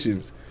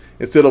situations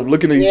instead of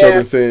looking at each other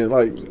and saying,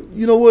 like,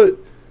 you know what,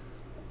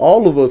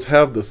 all of us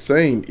have the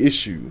same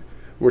issue.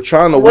 We're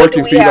trying to work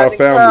and feed our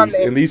families,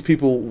 and these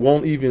people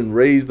won't even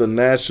raise the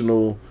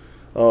national,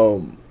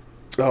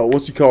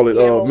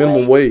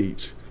 minimum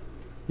wage.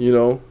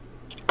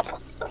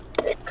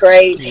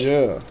 Crazy.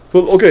 Yeah.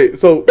 Okay,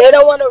 so they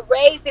don't want to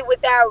raise it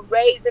without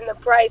raising the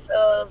price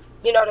of,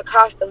 the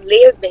cost of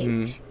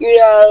living.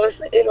 It's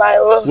like,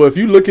 well, if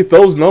you look at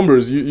those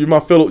numbers, you're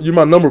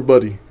my number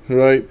buddy,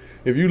 right?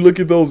 If you look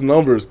at those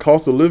numbers,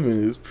 cost of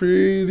living is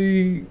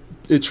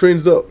it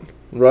trends up,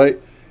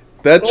 right?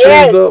 That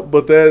trends up,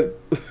 but that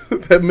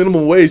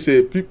minimum wage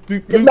said it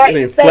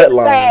ain't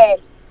flatline.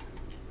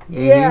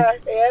 Yeah.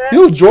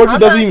 Georgia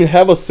doesn't even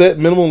have a set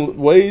minimum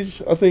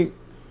wage, I think.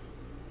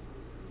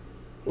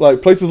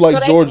 Like places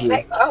like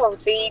Georgia.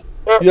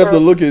 You have to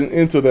look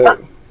into that.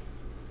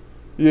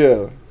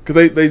 Yeah,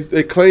 because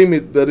they claim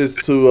that it's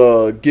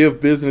to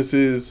give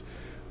businesses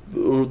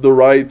the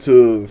right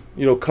to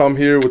come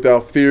here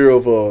without fear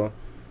of a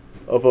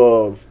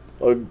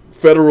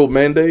federal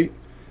mandate,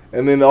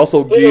 and then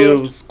also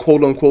gives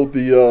quote unquote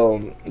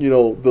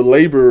the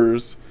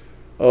laborers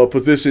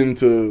position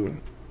to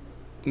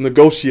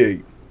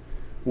negotiate.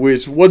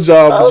 What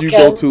job did you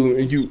go to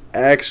and you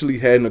actually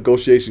had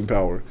negotiation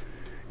power?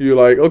 You're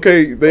like,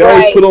 okay, they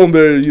always put on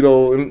their,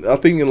 and I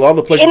think in a lot of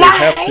the places they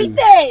have to.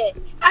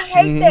 I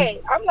hate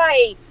that. I'm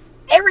like,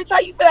 every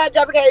time you fill out a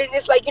job application,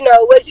 it's like,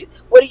 what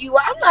do you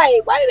want? I'm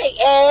like, why did they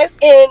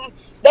ask? And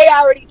they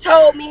already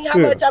told me how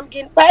much I'm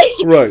getting paid.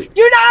 Right.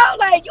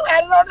 Like you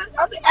had it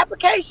on the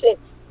application,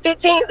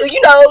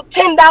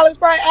 $10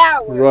 per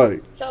hour.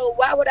 Right. So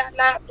why would I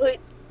not put,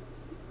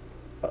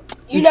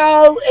 and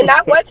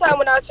not one time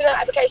when I was filling out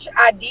the application,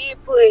 I did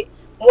put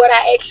what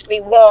I actually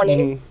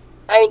wanted.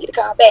 I didn't get a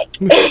call back.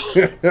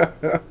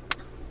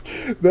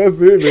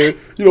 That's it, man.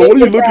 What are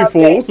you looking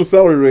for? What's the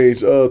salary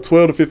range? $12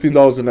 to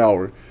 $15 an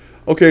hour.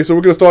 Okay, so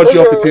we're gonna start you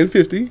off at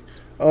 $10.50.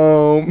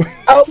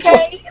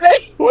 Okay.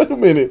 Wait a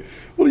minute.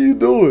 What are you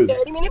doing?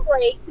 30-minute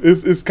break.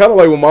 It's kind of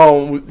like when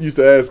Mom used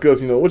to ask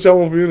us, what y'all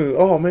want for dinner?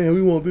 Oh man,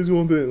 we want this, we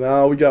want that.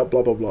 Nah, we got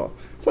blah blah blah.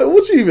 It's like,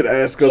 what you even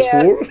ask us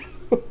for?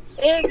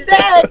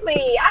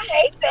 Exactly. I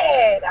hate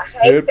that. I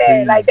hate Pet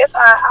that. Like peeve. that's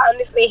why I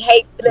honestly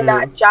hate filling Uh,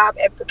 out job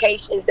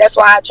applications. That's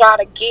why I try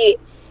to get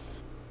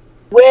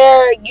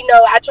where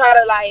I try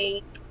to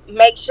like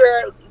make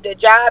sure the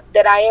job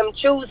that I am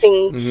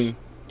choosing mm-hmm.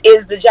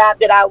 is the job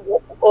that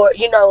or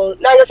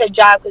not gonna say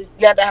job because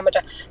not that I have a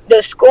job.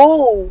 The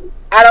school.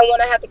 I don't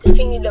want to have to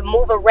continue to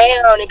move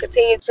around and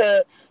continue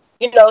to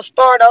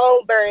start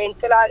over and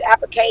fill out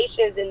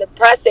applications and the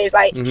process.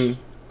 Like Mm-hmm.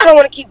 I don't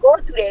want to keep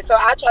going through that. So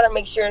I try to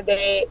make sure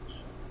that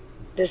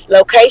this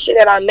location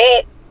that I'm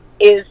at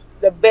is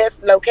the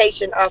best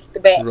location off the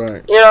bat.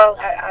 Right.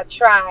 I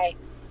try.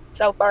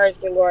 So far, it's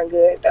been going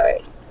good, though.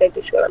 I think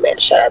this is going to man.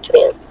 Shout out to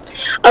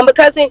them.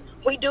 Because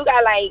we do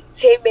got like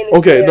 10 minutes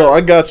Okay, no,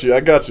 left. I got you.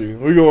 I got you.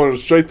 We're going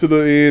straight to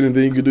the end, and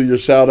then you can do your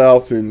shout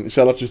outs and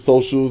shout out your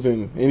socials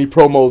and any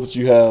promos that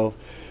you have.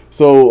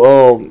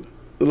 So,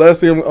 the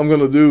last thing I'm going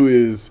to do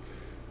is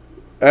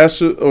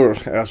Asher, Lord,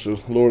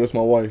 that's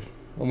my wife.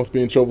 I must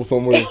be in trouble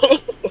somewhere.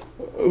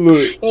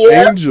 Look,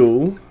 Yeah.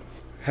 Angel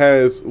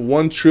has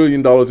 $1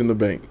 trillion in the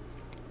bank.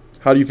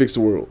 How do you fix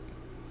the world?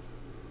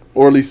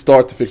 Or at least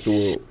start to fix the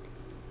world?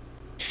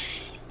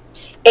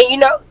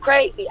 And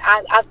crazy.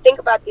 I think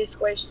about this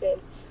question.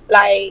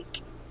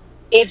 Like,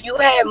 if you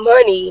had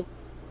money,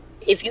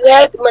 if you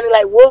had the money,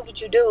 like, what would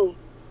you do?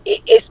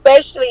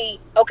 Especially,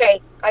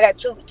 okay, I got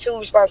two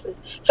responses.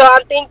 So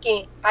I'm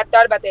thinking, I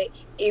thought about that.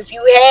 If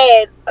you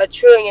had $1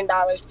 trillion,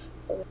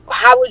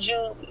 how would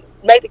you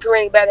make the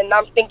career better? And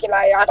I'm thinking,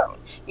 like, I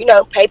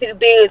don't, pay people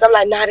bills. I'm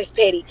like, nah, that's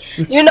petty,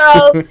 And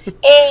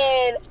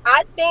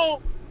I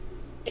think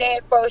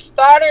that for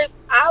starters,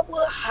 I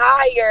would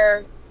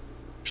hire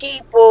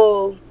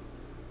people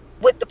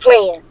with the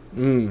plan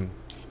Mm.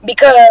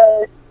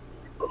 because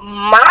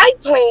my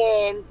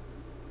plan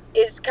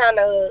is kind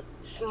of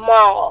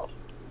small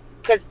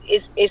because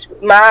it's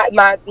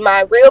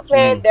my real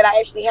plan Mm. that I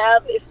actually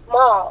have is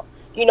small.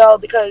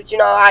 Because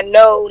I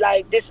know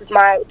like this is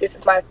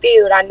my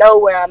field. I know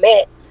where I'm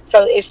at,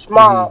 so it's Mm-hmm.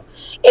 small,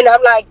 and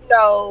I'm like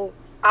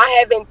I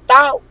haven't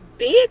thought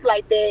big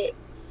like that.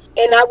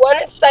 And I want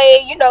to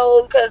say,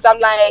 because I'm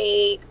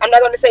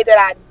not going to say that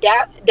I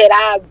doubt that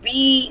I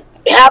be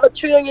have $1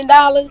 trillion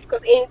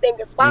because anything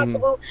is Mm-hmm.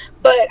 possible,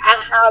 but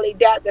I highly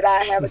doubt that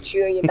I have $1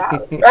 trillion,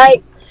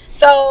 right?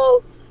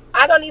 So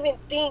I don't even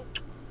think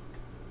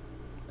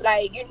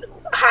like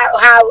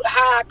how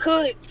I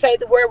could say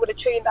the word with $1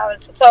 trillion.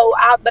 So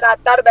but I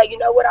thought about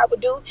what I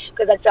would do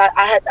because like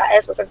I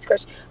asked myself this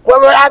question: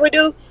 what would I would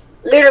do?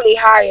 Literally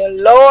hire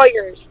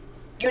lawyers,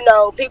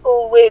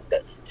 people with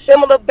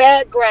similar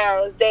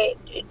backgrounds, that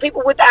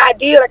people with the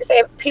idea, like I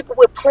said, people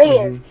with Mm-hmm.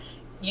 plans.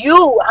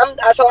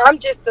 I'm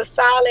just the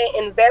silent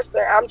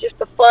investor. I'm just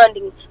the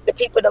funding, the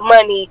people, the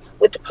money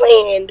with the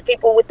plan, the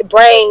people with the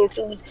brains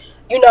who's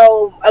a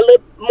little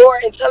more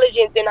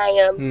intelligent than I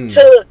am Mm.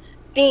 to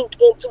think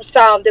and to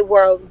solve the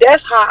world.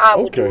 That's how I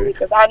would do it Okay.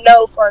 because I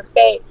know for a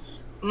fact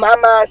my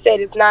mindset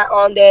is not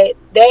on that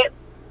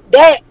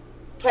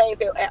playing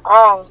field at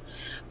all.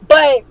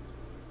 But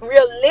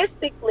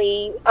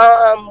realistically,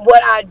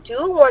 what I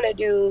do want to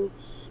do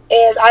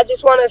is I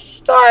just want to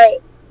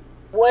start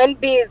one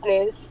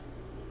business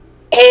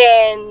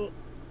and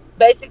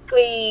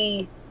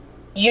basically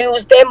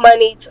use their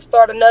money to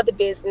start another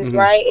business, Mm-hmm.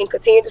 right? And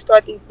continue to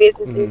start these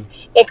businesses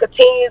Mm-hmm. and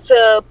continue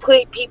to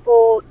put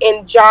people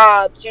in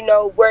jobs,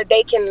 where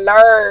they can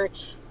learn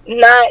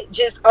not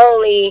just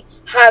only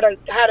how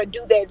to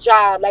do their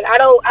job. Like I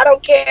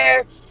don't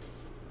care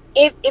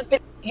if it's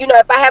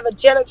if I have a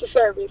janitor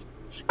service.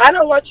 I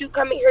don't want you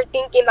coming here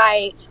thinking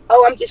like,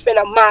 oh, I'm just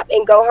finna mop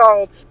and go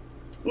home.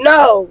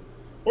 No.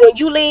 Once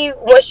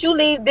you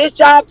leave this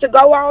job to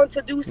go on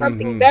to do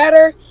something Mm-hmm.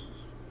 better,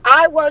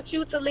 I want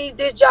you to leave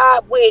this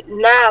job with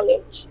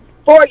knowledge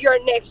for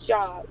your next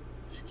job.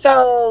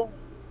 So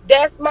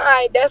that's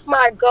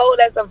my goal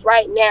as of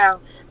right now.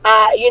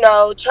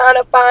 Trying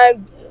to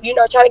find,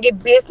 trying to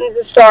get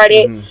businesses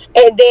started, Mm-hmm.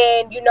 and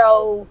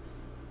then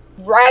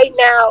right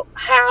now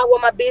how I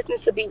want my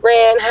business to be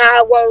ran, how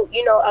I want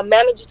a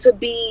manager to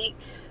be,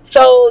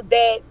 so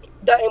that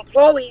the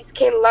employees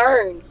can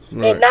learn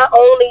and Right. not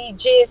only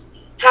just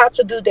how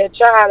to do their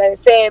job, as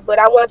I said, but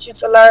I want you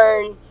to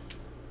learn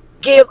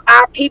give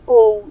our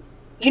people,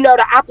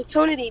 the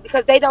opportunity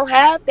because they don't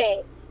have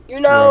that.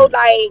 Right.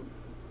 Like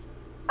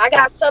I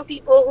got some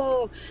people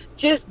who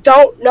just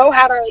don't know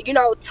how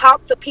to,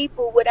 talk to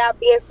people without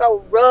being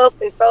so rough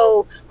and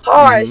so Mm-hmm.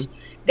 harsh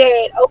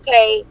that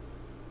okay,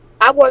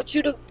 I want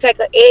you to take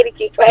an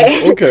etiquette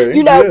class. Okay.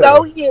 Yeah.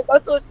 Go here, go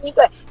to a speech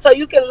class so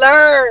you can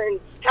learn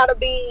how to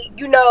be,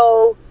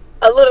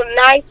 a little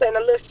nicer and a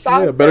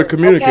little Yeah. Better softer. Okay,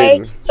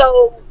 communicator.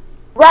 so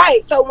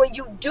right, so when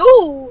you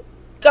do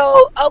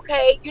go,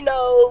 okay,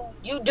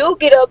 you do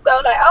get up,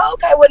 go like, oh,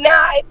 okay, well now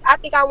I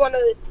think I want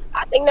to,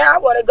 I think now I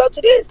want to go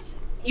to this.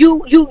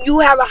 You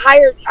have a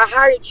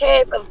higher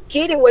chance of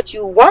getting what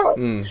you want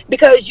Mm.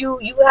 because you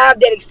have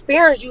that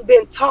experience. You've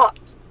been taught,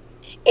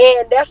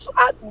 and that's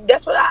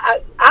what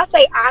I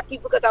say our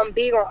people because I'm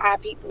big on our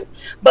people.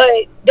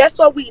 But that's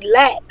what we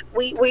lack.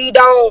 We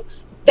don't.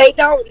 They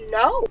don't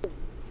know.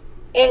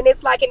 And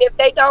it's like, and if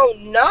they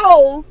don't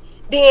know,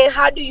 then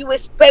how do you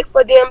expect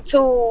for them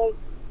to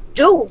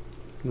do?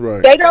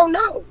 Right. They don't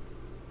know.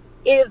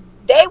 If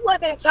they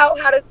wasn't taught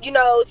how to,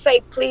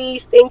 say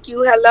please, thank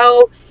you,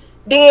 hello,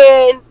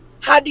 then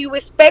how do you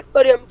expect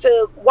for them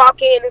to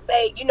walk in and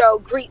say,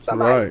 greet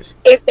somebody Right.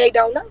 if they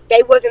don't know?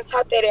 They wasn't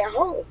taught that at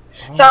home.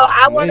 So Oh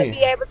I want to man.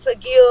 be able to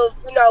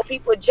give,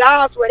 people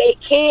jobs where they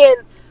can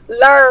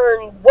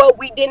learn what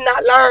we did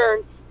not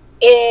learn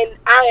in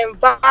our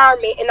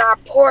environment, in our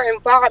poor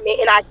environment,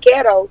 in our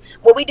ghetto.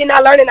 What we did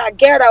not learn in our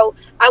ghetto,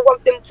 I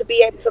want them to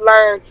be able to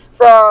learn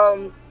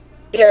from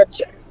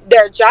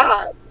their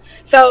job.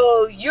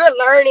 So you're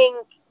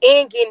learning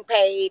and getting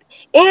paid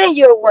and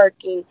you're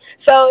working.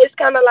 So it's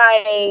kind of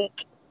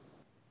like,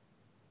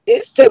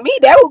 this to me,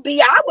 that would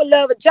be, I would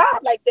love a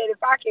job like that if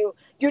I can,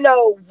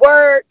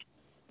 work,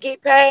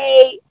 get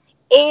paid,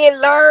 and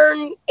learn.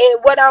 And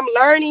what I'm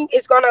learning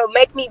is going to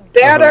make me Uh huh.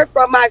 better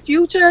for my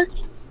future.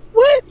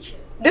 What?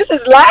 This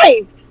is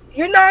life.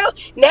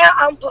 Now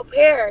I'm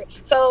prepared.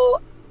 So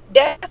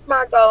that's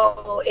my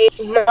goal. It's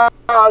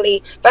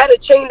Molly. If I had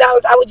 $1 trillion,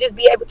 I would just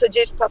be able to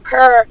just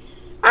prepare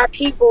our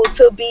people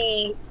to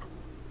be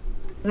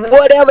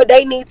whatever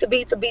they need to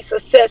be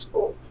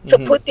successful, to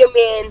Hmm. put them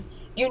in,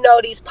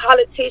 these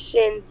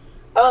politician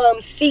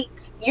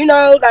seats.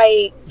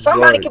 Like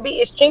somebody Right. could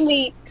be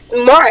extremely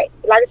smart,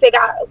 like I said,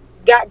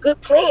 got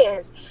good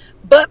plans,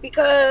 but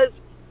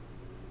because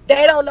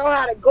they don't know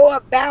how to go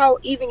about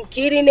even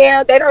getting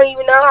there, they don't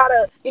even know how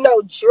to,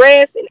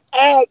 dress and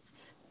act.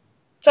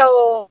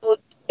 So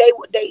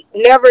they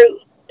never,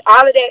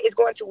 all of that is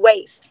going to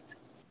waste.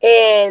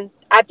 And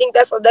I think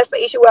that's the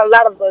issue with a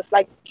lot of us.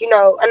 Like,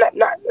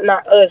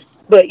 not us,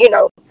 but in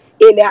our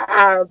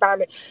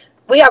environment,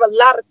 we have a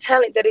lot of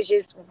talent that is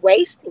just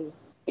wasting.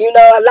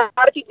 A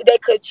lot of people, they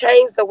could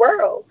change the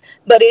world,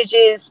 but it's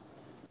just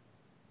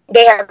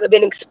they haven't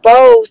been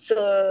exposed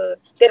to.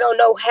 They don't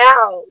know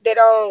how. They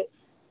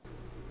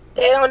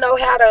don't know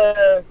how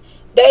to.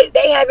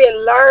 They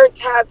haven't learned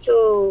how to.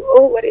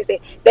 Oh, what is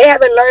it? They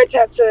haven't learned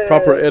how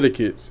Proper to.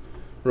 etiquettes,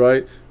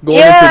 right? Going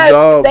into Yes, they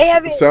jobs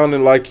haven't.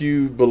 sounding like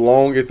you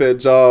belong at that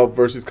job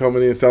versus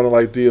coming in sounding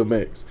like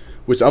DMX,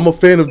 which I'm a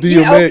fan of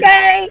Yeah, DMX,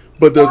 okay.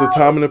 but there's a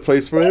time So and a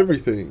place for they,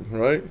 everything,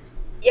 right?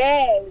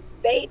 yes,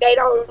 they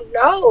don't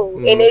know,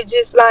 and Mm-hmm. it's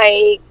just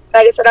like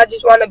I said, I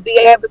just want to be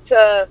able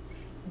to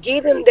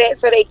give them that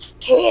so they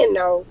can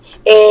know.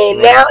 And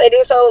Right. now it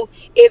is so.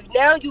 If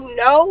now you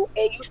know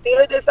and you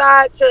still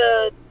decide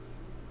to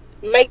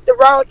make the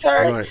wrong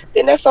turn, Right.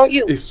 then that's on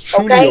you. It's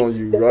truly Okay, on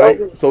you, that's on right?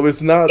 you. So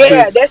it's not Yeah,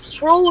 this. that's It's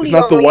truly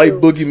not the on white you.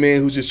 boogeyman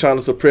who's just trying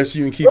to suppress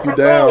you and keep you Mm-mm,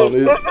 down.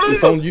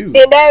 It's mm-mm. on you.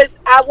 Then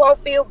I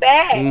won't feel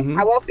bad. Mm-hmm.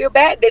 I won't feel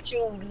bad that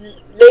you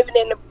living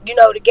in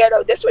the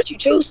ghetto. That's what you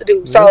choose to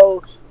do. Yeah.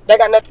 So that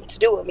got nothing to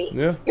do with me.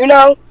 Yeah. You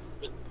know.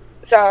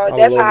 So I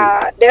that's love it.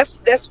 how.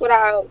 That's what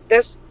I.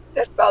 That's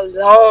the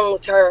long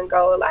term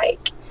goal.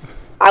 Like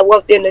I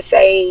want them to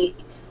say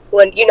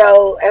and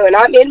when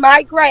I'm in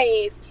my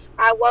grave,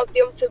 I want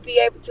them to be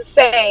able to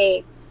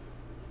say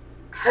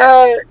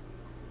her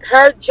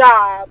her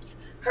jobs,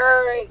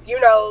 her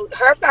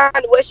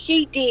finding what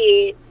she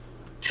did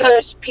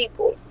touch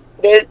people.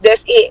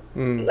 That's it.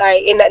 Mm.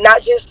 Like, and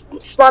not just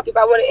smart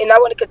people. I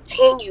want to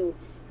continue,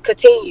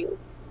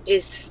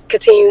 just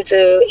continue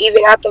to,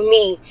 even after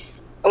me.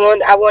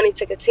 I want it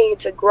to continue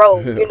to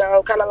grow.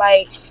 Yeah. Kind of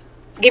like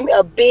give me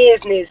a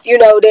business.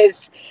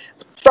 That's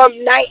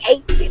from night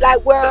 18,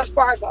 like Wells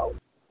Fargo,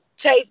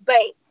 Chase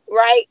Bank,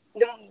 right?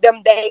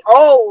 Them they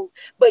old,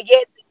 but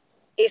yet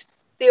it's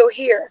still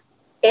here,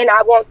 and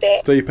I want that.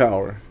 Stay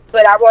power.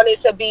 But I want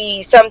it to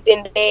be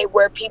something that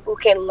where people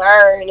can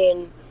learn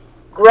and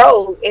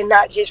grow, and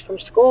not just from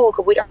school,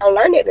 because we don't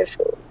learn it in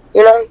school.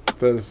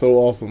 That is so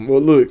awesome.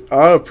 Well, look,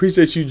 I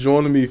appreciate you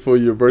joining me for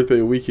your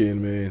birthday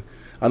weekend, man.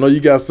 I know you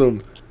got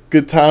some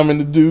good timing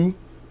to do.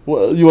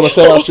 Well, you want to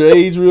shout out your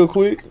age real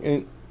quick?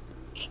 And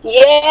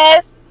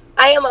Yes,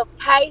 I am a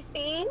Pisces,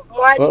 uh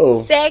March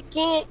oh,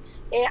 2nd,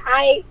 and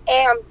I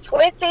am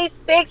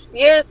 26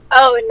 years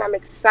old, and I'm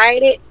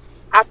excited.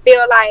 I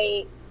feel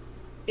like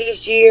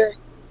this year,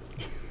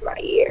 my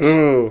year.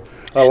 oh,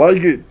 I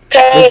like it.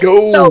 Let's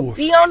Okay, so go.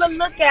 be on the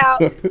lookout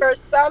for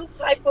some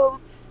type of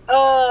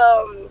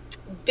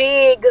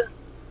big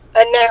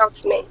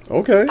announcement.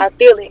 Okay. I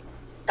feel it.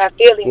 I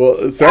feel it. Well,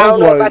 it I sounds don't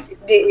know if I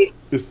like did it.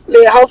 it's.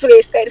 But hopefully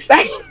it stay the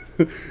same.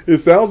 It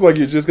sounds like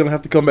you're just gonna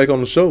have to come back on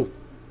the show.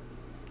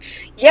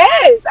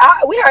 Yes,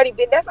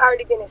 that's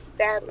already been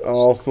established.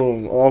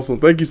 Awesome, awesome.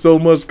 Thank you so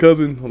much,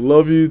 cousin. I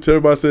love you. Tell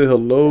everybody say Love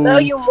hello.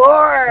 you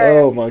more.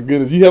 Oh my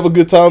goodness, you have a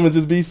good time and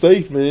just be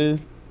safe,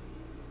 man.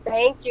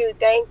 Thank you,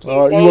 thank you,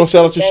 All right, you want to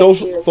thank shout you, out your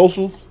thank you.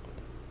 socials?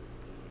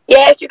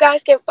 Yes, you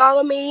guys can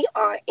follow me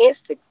on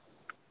Insta.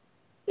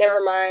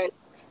 Never mind.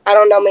 I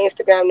don't know my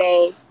Instagram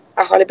name.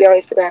 I want to be on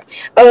Instagram.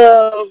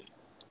 Um,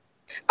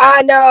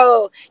 I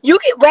know. You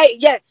can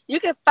wait. Yeah, you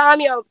can find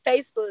me on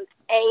Facebook,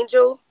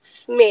 Angel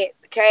Smith.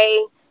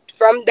 Okay,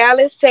 from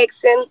Dallas,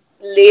 Texas.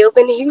 Live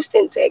in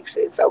Houston,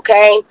 Texas.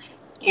 Okay,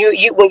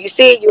 you when you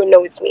see it, you'll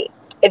know it's me.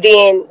 And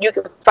then you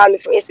can find me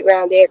from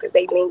Instagram there because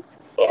they linked.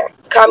 Yeah,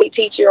 call me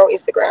teacher on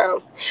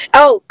Instagram.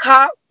 Oh,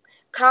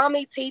 call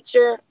me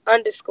teacher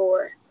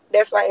underscore.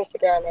 That's my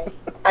Instagram name.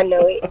 I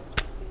know it.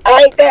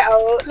 I ain't that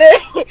old.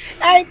 Look,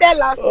 I ain't that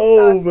lost in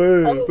Oh thought.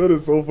 man, Oh. that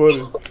is so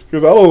funny.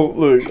 Because I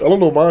don't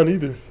know mine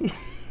either.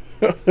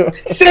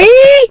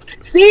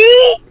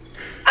 See,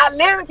 I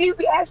literally people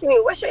be asking me,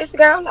 "What's your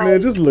Instagram?" I'm Man,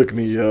 like, just look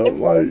me up.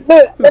 Like,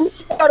 let me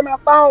just, go to my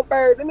phone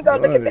first. Let me go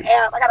look at the right.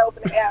 app. I gotta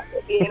open the app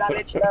and then I'll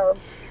let you know.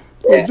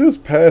 Look, Yeah.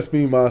 just pass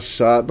me my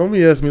shot. Don't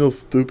be asking me no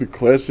stupid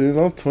questions.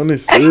 I'm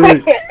 26.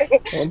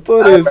 I'm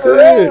Oh, for 26.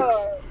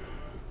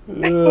 Yeah,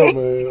 real.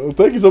 man. Well,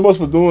 thank you so much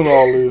for doing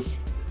all this.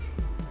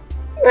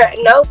 Right,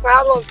 no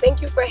problem.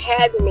 Thank you for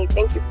having me.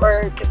 Thank you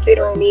for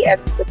considering me as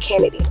a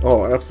candidate.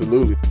 Oh,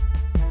 absolutely.